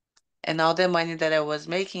 And all the money that I was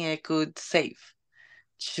making, I could save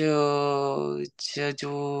to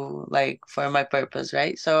do like for my purpose,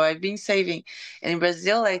 right? So I've been saving. And in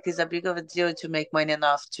Brazil, like it's a big of a deal to make money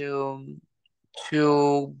enough to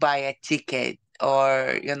buy a ticket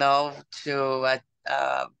or to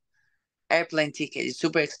a airplane ticket. It's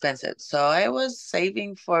super expensive. So I was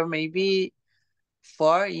saving for maybe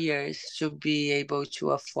 4 years to be able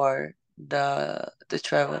to afford the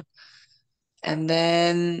travel. And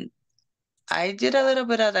then I did a little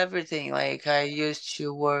bit of everything. Like I used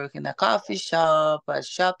to work in a coffee shop, a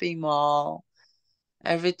shopping mall,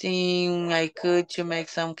 everything I could to make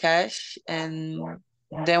some cash. And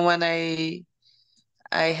then when I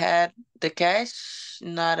had the cash,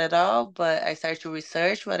 not at all, but I started to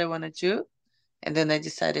research what I want to do. And then I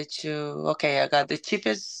decided to, okay, I got the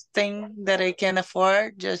cheapest thing that I can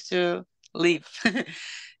afford just to leave.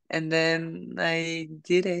 And then I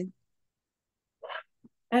did it.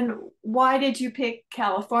 And why did you pick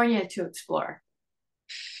California to explore?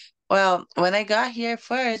 Well, when I got here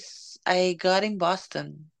first, I got in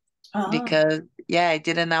Boston Oh, because, yeah, I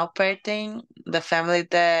did an au pair thing. The family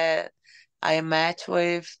that I met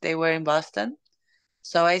with, they were in Boston.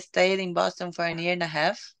 So I stayed in Boston for a year and a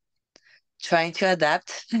half, trying to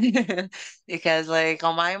adapt because, like,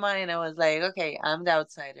 on my mind, I was like, okay, I'm the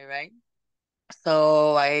outsider, right?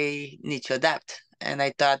 So I need to adapt. And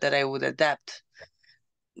I thought that I would adapt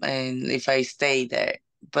and if I stay there.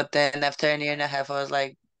 But then after a year and a half, I was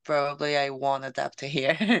like, probably I won't adapt to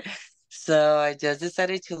here. So I just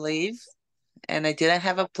decided to leave and I didn't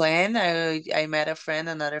have a plan. I met a friend,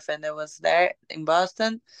 another friend that was there in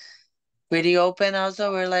Boston, pretty open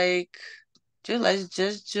also. We're like, dude, let's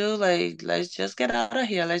just get out of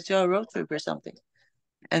here. Let's do a road trip or something.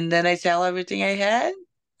 And then I sell everything I had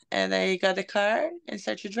and I got a car and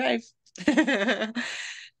start to drive.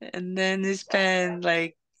 And then we spent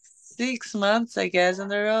like 6 months, I guess, on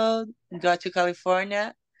the road. Got to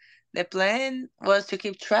California. The plan was to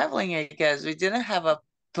keep traveling, I guess. We didn't have a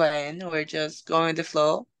plan. We're just going with the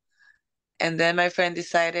flow. And then my friend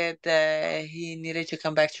decided that he needed to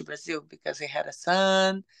come back to Brazil because he had a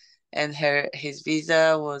son and his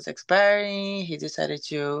visa was expiring. He decided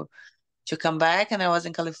to come back and I was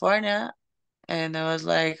in California and I was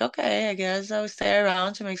like, okay, I guess I'll stay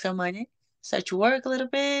around to make some money. Start to work a little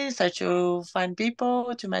bit, start to find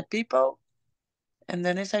people, to meet people. And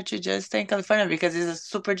then I started to just stay in California because it's a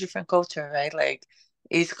super different culture, right? Like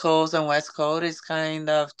East Coast and West Coast is kind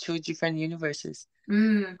of two different universes.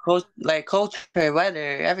 Mm, Like culture,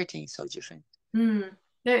 weather, everything is so different. mm.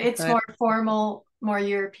 It's But more formal, more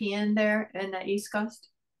European there in the East Coast.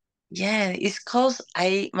 yeah, East Coast,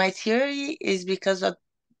 my theory is because of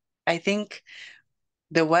I think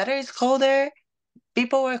the weather is colder,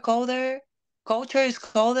 people are colder, culture is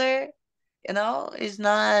colder. You know, it's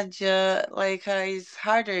not just like it's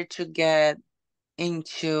harder to get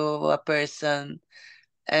into a person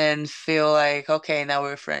and feel like, okay, now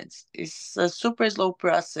we're friends. It's a super slow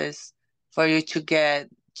process for you to get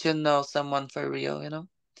to know someone for real, you know?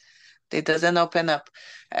 It doesn't open up.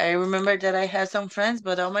 I remember that I had some friends,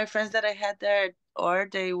 but all my friends that I had there, or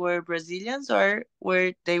they were Brazilians, or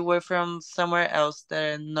they were from somewhere else that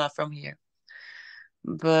are not from here.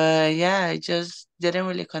 But yeah, I just didn't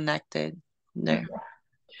really connect it there.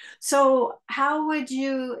 So, how would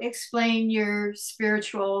you explain your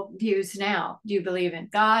spiritual views now? Do you believe in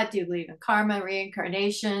God? Do you believe in karma,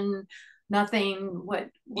 reincarnation, nothing?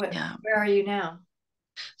 Yeah. Where are you now?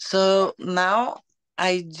 So now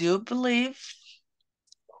I do believe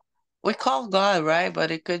we call God, right? But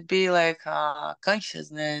it could be like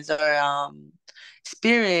consciousness or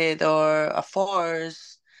spirit or a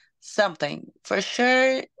force, something. For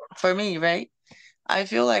sure, for me, right? I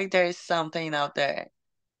feel like there is something out there,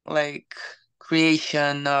 like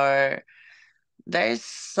creation or there is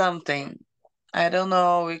something. I don't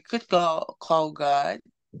know, we could call God,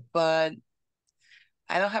 but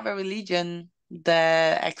I don't have a religion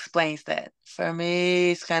that explains that. For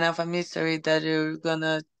me, it's kind of a mystery that you're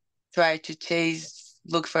gonna try to chase,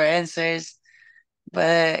 look for answers,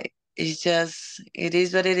 but it's just, it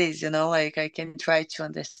is what it is, you know? Like, I can try to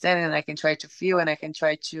understand and I can try to feel and I can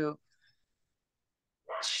try to,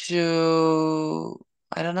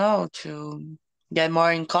 I don't know, to get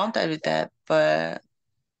more in contact with that, but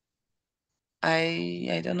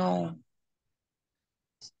I don't know.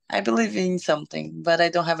 I believe in something, but I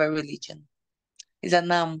don't have a religion. Is that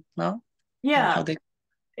nam, no? How Yeah, they,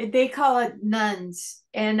 they call it nuns,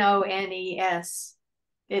 Nones.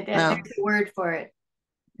 There's no. a word for it.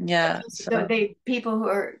 Yeah, so They people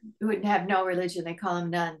who have no religion, they call them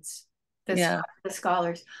nuns. yeah. The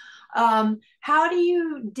scholars. How do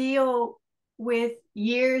you deal with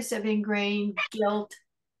years of ingrained guilt,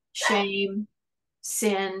 shame,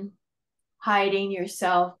 sin, hiding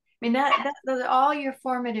yourself? I mean that those are all your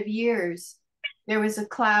formative years. There was a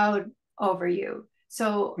cloud over you.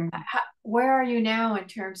 So Mhm. where are you now in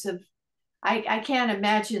terms of? I can't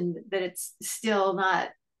imagine that it's still not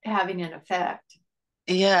having an effect.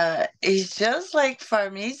 Yeah, it's just like for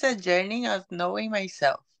me, it's a journey of knowing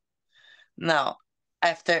myself. Now,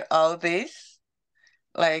 after all this,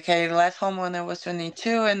 like I left home when I was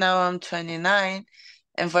 22 and now I'm 29.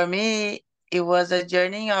 And for me, it was a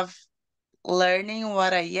journey of learning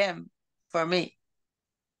what I am for me.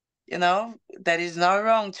 You know, that is not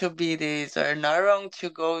wrong to be this or not wrong to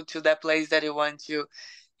go to that place that you want to.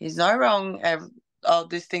 It's not wrong. All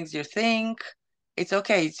these things you think, it's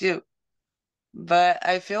okay too. But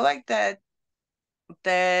I feel like that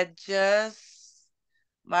just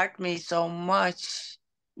marked me so much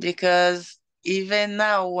because even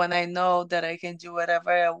now when I know that I can do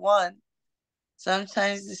whatever I want,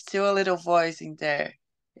 sometimes there's still a little voice in there,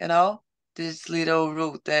 you know? This little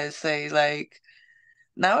root that say like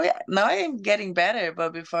now I am getting better,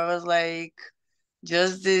 but before I was like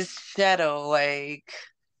just this shadow, like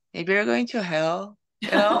maybe you're going to hell.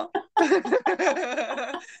 you know?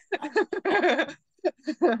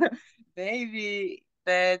 Maybe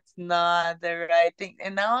that's not the right thing.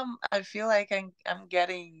 And now I feel like I'm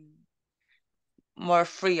getting more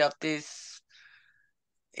free of this.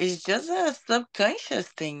 It's just a subconscious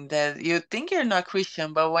thing that you think you're not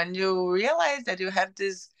Christian, but when you realize that you have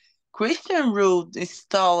this Christian rule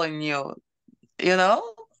installed in you, you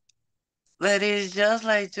know, that is just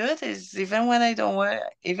like, dude, is even when I don't want,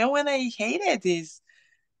 even when I hate it, is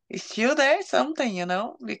it's still there something,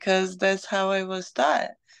 because that's how I was taught.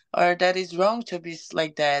 Or that is wrong to be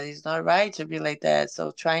like that. It's not right to be like that.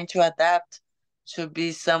 So trying to adapt to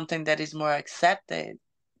be something that is more accepted,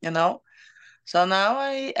 you know? So now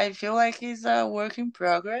I feel like it's a work in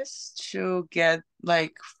progress to get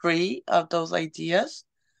like free of those ideas.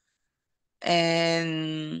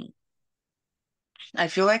 And I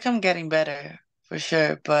feel like I'm getting better for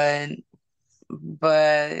sure,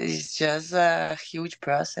 but it's just a huge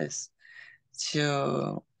process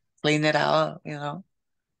to clean it out.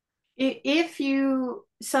 If you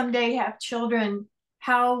someday have children,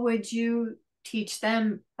 how would you teach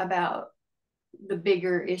them about the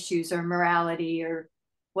bigger issues or morality or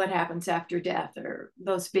what happens after death or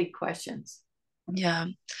those big questions? Yeah.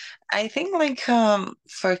 I think like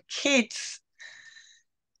for kids,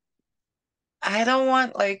 I don't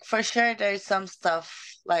want like for sure there's some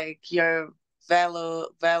stuff like your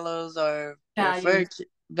values or your Values.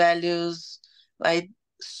 values like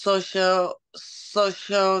social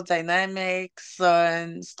dynamics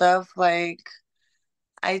and stuff like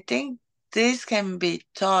I think this can be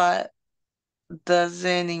taught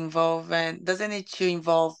doesn't need to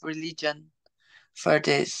involve religion for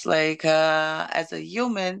this. Like as a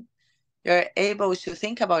human, you're able to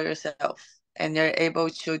think about yourself and you're able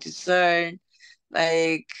to discern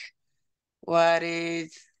like what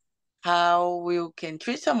is how you can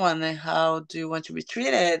treat someone and how do you want to be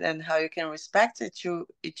treated and how you can respect it to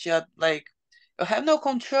each other. Like you have no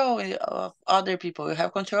control of other people. You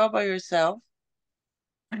have control over yourself.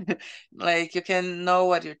 Like you can know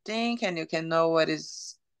what you think and you can know what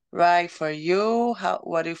is right for you, how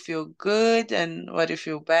what you feel good and what you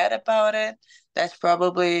feel bad about it. That's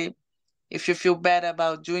probably if you feel bad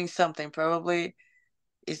about doing something, probably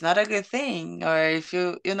it's not a good thing. Or if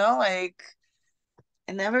like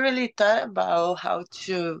I never really thought about how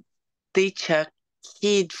to teach a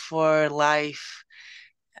kid for life.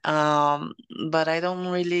 Um, but I don't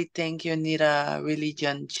really think you need a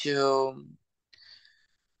religion to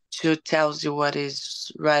tells you what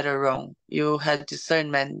is right or wrong. You have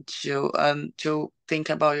discernment to think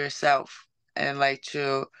about yourself and like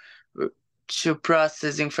to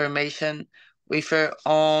process information with your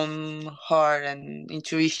own heart and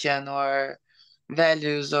intuition or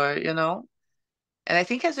values or. And I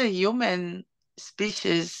think as a human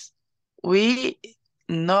species, we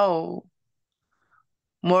know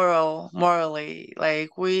morally,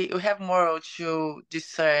 like we have moral to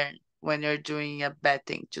discern when you're doing a bad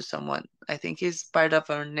thing to someone. I think it's part of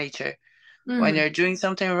our nature. When Mm. you're doing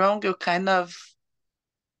something wrong, you kind of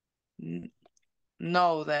n-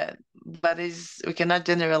 know that, but is we cannot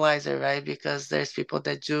generalize it, right? Because there's people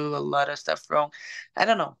that do a lot of stuff wrong. I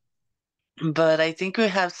don't know, but I think we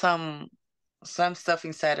have some stuff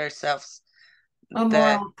inside ourselves A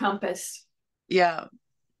that, moral compass. yeah,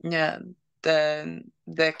 yeah,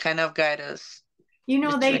 that kind of guide us You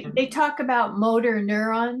know, they between. talk about motor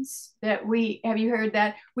neurons that we have you heard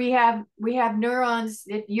that we have neurons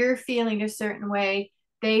if you're feeling a certain way,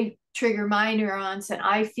 they trigger my neurons and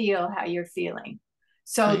I feel how you're feeling.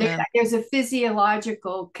 Oh So yeah, there's a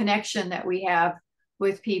physiological connection that we have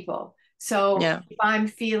with people. So yeah. if I'm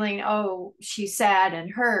feeling, oh, she's sad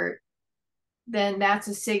and hurt, then that's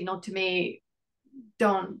a signal to me,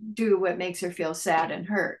 don't do what makes her feel sad and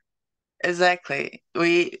hurt. Exactly.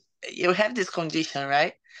 You have this condition,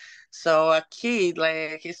 right? So a kid,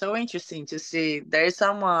 like, it's so interesting to see. There's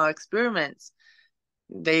some experiments.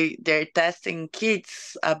 They're testing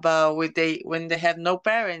kids about when they have no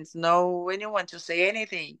parents, no anyone to say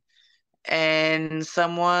anything, and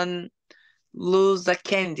someone lose a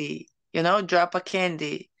candy, drop a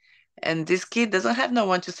candy, and this kid doesn't have no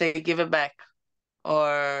one to say give it back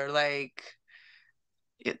or like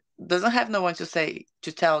it doesn't have no one to say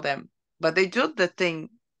to tell them, but they do the thing.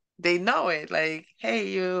 They know it. Like, hey,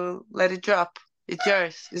 you let it drop. It's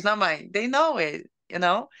yours. It's not mine. They know it.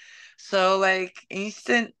 So like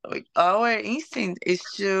our instinct is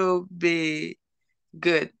to be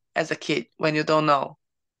good as a kid when you don't know.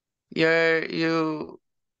 You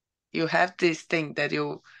have this thing that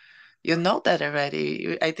you know that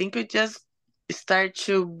already. I think you just start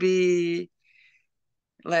to be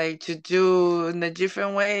like to do in a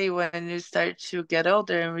different way when you start to get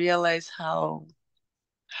older and realize how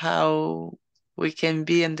we can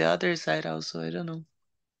be on the other side also. I don't know.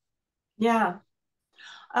 Yeah.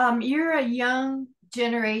 You're a young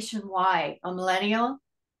generation Y, a millennial,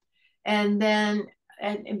 and then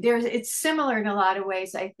and there's it's similar in a lot of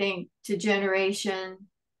ways, I think, to Generation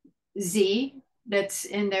Z that's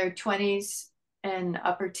in their 20s and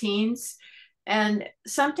upper teens. And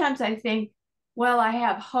sometimes I think, well, I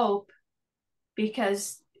have hope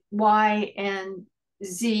because Y and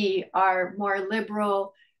Z are more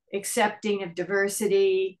liberal, accepting of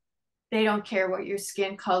diversity. They don't care what your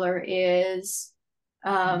skin color is.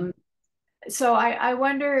 Um, so I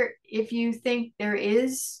wonder if you think there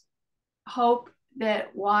is hope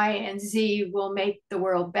that Y and Z will make the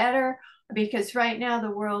world better, because right now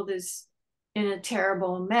the world is in a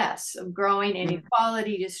terrible mess of growing Mm.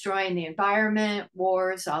 inequality, destroying the environment,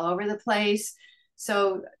 wars all over the place.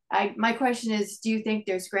 So my question is, do you think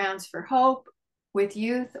there's grounds for hope with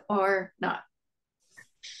youth or not?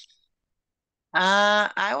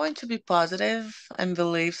 I want to be positive and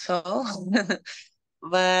believe so.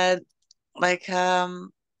 But like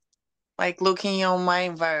looking on my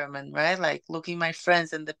environment, right? Like looking my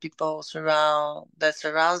friends and the people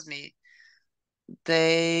surrounds me,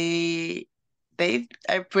 they they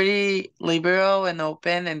are pretty liberal and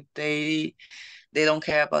open, and they don't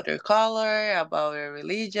care about their color, about their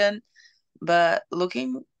religion. But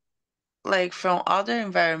looking like from other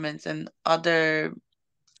environments and other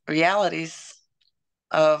realities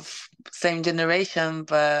of same generation,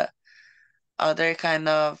 but other kind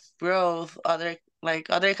of growth, other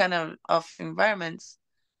kind of environments,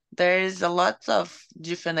 there is a lot of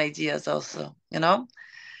different ideas also, you know?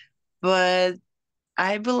 But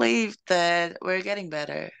I believe that we're getting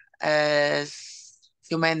better as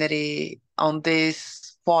humanity on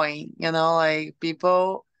this point, like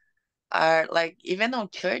people are like even on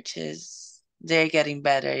churches they're getting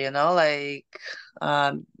better, like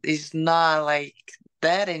it's not like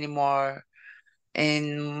that anymore.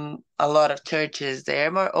 In a lot of churches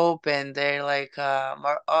they're more open, they're like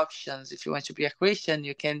more options. If you want to be a Christian,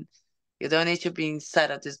 you don't need to be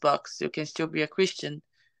inside of this box, you can still be a Christian,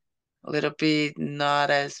 a little bit not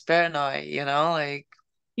as paranoid, like.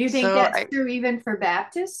 You think So that's true even for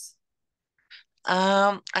Baptists?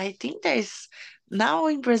 I think there's now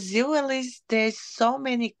in Brazil at least there's so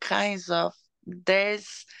many kinds of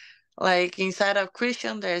there's like inside of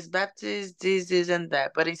Christian there's Baptist, this and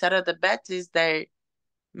that. But inside of the Baptist there are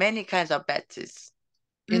many kinds of Baptists,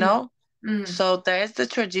 you Mm, know? mm. So there's the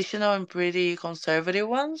traditional and pretty conservative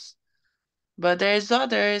ones, but there's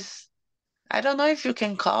others. I don't know if you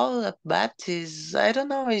can call it Baptist. I don't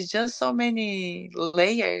know, it's just so many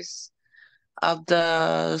layers of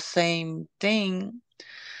the same thing.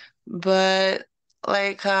 But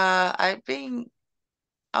like I've been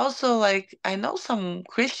also like I know some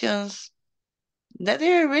Christians that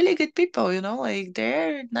they're really good people, like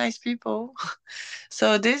they're nice people.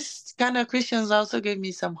 So this kind of Christians also gave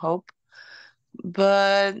me some hope.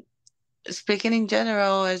 But speaking in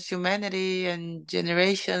general as humanity and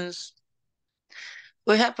generations,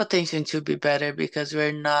 we have potential to be better because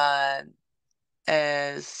we're not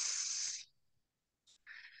as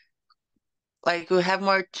like we have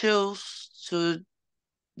more tools to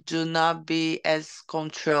do not be as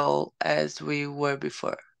control as we were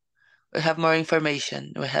before. We have more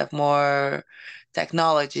information, we have more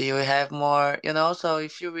technology, we have more, so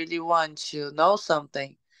if you really want to know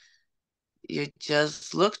something, you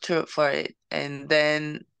just look through for it, and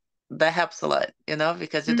then that helps a lot,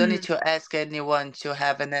 because you don't need Mm. to ask anyone to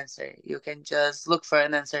have an answer. You can just look for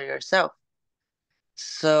an answer yourself.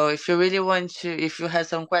 So if you have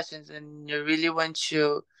some questions and you really want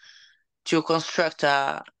to construct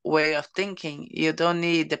a way of thinking, you don't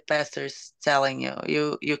need the pastors telling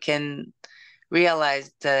you. You can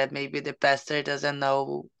realize that maybe the pastor doesn't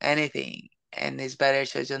know anything, and it's better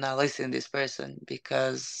to do not listen to this person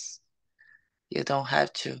because you don't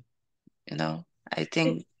have to, I It,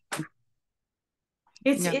 think,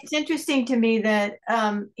 yeah. it's interesting to me that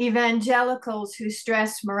evangelicals who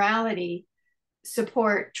stress morality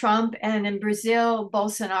support Trump, and in Brazil,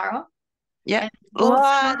 Bolsonaro. Yeah, And a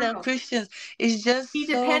lot of Bolsonaro, Christians. It's he just so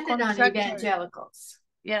depended on contradictory. evangelicals.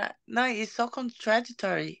 Yeah, no, it's so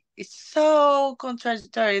contradictory. It's so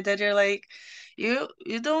contradictory that you're like, you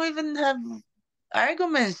don't even have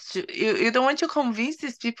arguments. You don't want to convince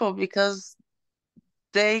these people because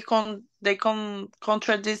they contradict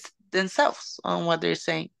themselves on what they're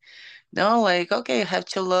saying. No, like okay, you have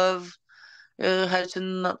to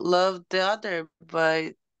not love the other,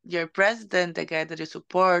 but your president, the guy that you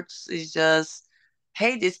support, is just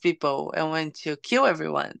hate these people and want to kill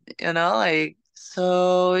everyone, like,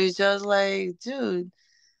 so it's just like, dude,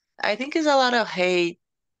 I think it's a lot of hate,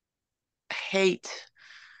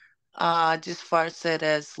 just farced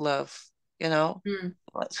as love, you know? Mm,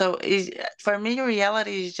 So for me,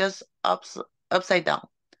 reality is just upside down.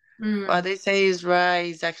 What mm, they say is right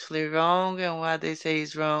is actually wrong, and what they say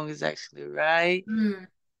is wrong is actually right. mm.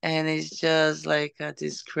 And it's just like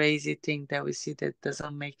this crazy thing that we see that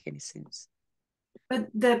doesn't make any sense. But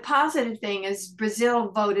the positive thing is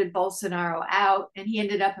Brazil voted Bolsonaro out and he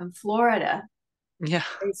ended up in Florida. Yeah,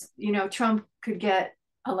 Trump could get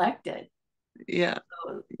elected. yeah,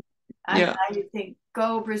 So yeah. I think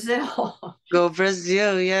go Brazil. Go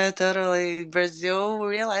Brazil, yeah, totally. Brazil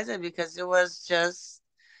realized it because it was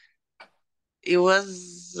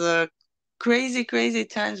crazy, crazy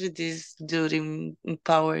times with this dude in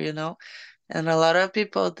power. And a lot of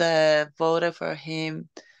people that voted for him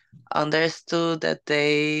understood that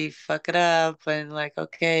they fuck it up and like,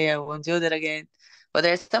 okay, I won't do that again. But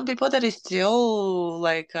there's some people that is still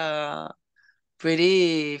like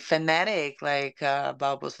pretty fanatic like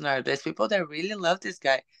about Bolsonaro. There's people that really love this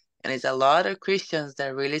guy, and it's a lot of Christians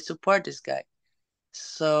that really support this guy.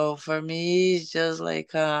 So for me, it's just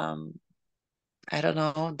like I don't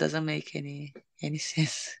know, doesn't make any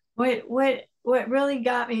sense. What really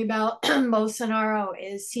got me about Bolsonaro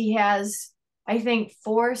is he has, I think,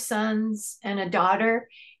 four sons and a daughter,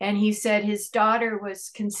 and he said his daughter was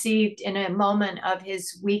conceived in a moment of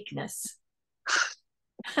his weakness.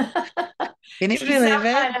 Can you She's some believe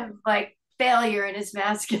it? kind of like failure in his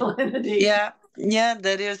masculinity. Yeah, yeah,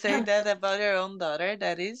 that you say that about your own daughter,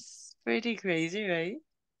 that is pretty crazy, right?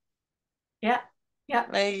 Yeah, yeah.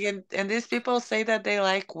 Like, and these people say that they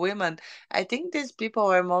like women. I think these people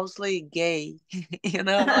are mostly gay,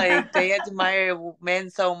 like they admire men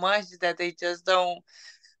so much that they just don't,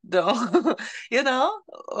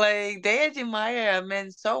 like they admire a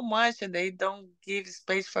man so much and they don't give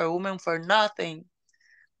space for women for nothing.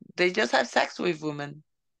 They just have sex with women.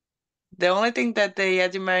 The only thing that they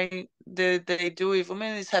admire they do with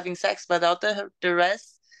women is having sex, but all the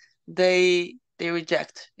rest they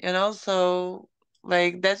reject. So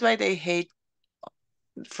like that's why they hate.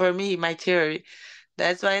 For me, my theory,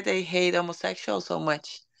 that's why they hate homosexuals so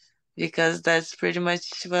much, because that's pretty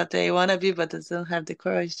much what they want to be, but they don't have the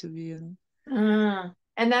courage to be. And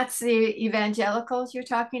that's the evangelicals you're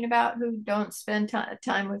talking about who don't spend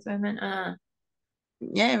time with women.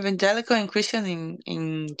 Yeah, evangelical and Christian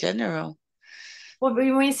in general. Well,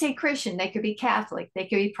 when you say Christian, they could be Catholic, they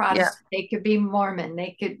could be Yeah, Protestant, they could be Mormon,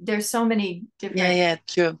 there's so many yeah, different, yeah,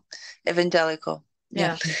 true. Evangelical.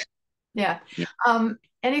 Yeah. yeah, yeah. Yeah.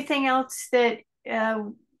 Anything else that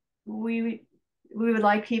we we would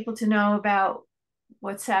like people to know about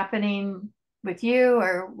what's happening with you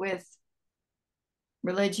or with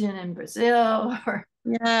religion in Brazil or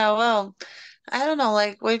Yeah, well, I don't know,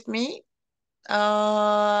 like with me,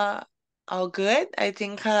 uh, all good. I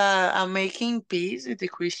think I'm making peace with the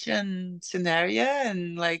Christian scenario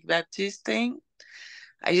and like Baptist thing.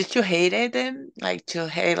 I used to hate it then, like to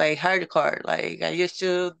hate like hardcore. Like I used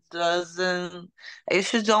to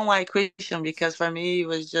don't like Christian because for me it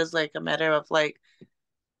was just like a matter of like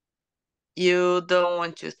you don't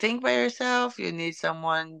want to think by yourself. You need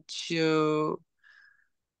someone to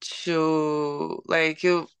like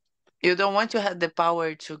you don't want to have the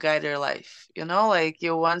power to guide your life. Like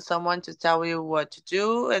you want someone to tell you what to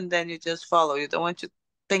do and then you just follow. You don't want to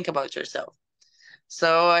think about yourself.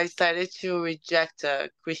 So I started to reject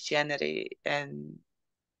Christianity and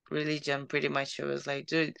religion pretty much. It was like,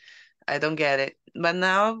 dude, I don't get it. But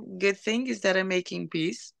now, good thing is that I'm making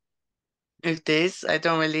peace with this. I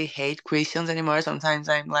don't really hate Christians anymore. Sometimes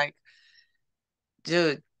I'm like,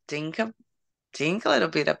 dude, think a little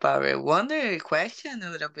bit about it. Wonder, question a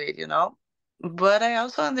little bit. But I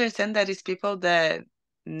also understand that it's people that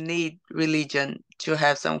need religion to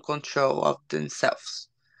have some control of themselves.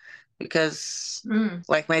 Because, mm,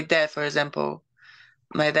 like my dad, for example,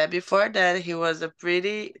 my dad before that, he was a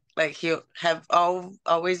pretty, like, he have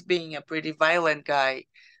always been a pretty violent guy,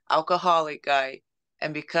 alcoholic guy.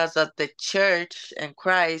 And because of the church and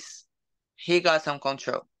Christ, he got some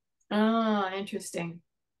control, oh, interesting.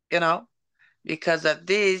 you know? Because of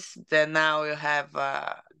this, then now you have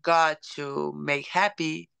God to make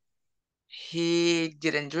happy. He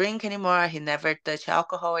didn't drink anymore. He never touched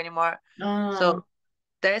alcohol anymore. Oh, So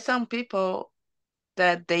there are some people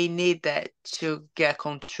that they need that to get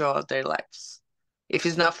control of their lives. If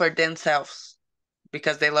it's not for themselves,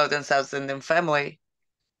 because they love themselves and their family,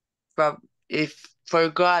 but if for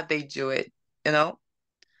God they do it.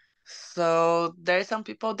 So there are some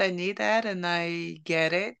people that need that, and I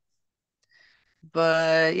get it.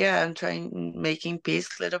 But yeah, I'm trying making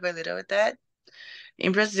peace little by little with that.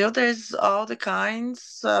 In Brazil, there's all the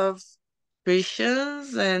kinds of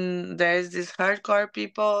Christians, and there's these hardcore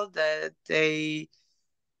people that they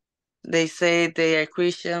say they are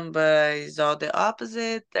Christian, but it's all the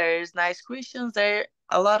opposite. There's nice Christians. There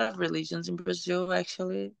are a lot of religions in Brazil,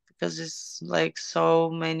 actually, because it's like so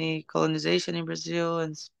many colonization in Brazil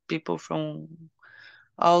and people from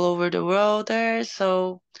all over the world there.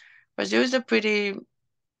 So Brazil is a pretty,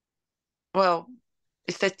 well,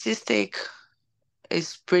 statistic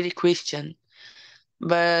is pretty Christian,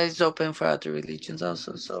 but it's open for other religions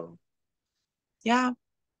also. So yeah,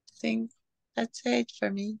 I think that's it for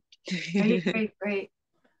me. Great, great, great.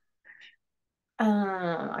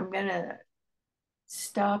 I'm gonna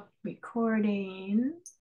stop recording.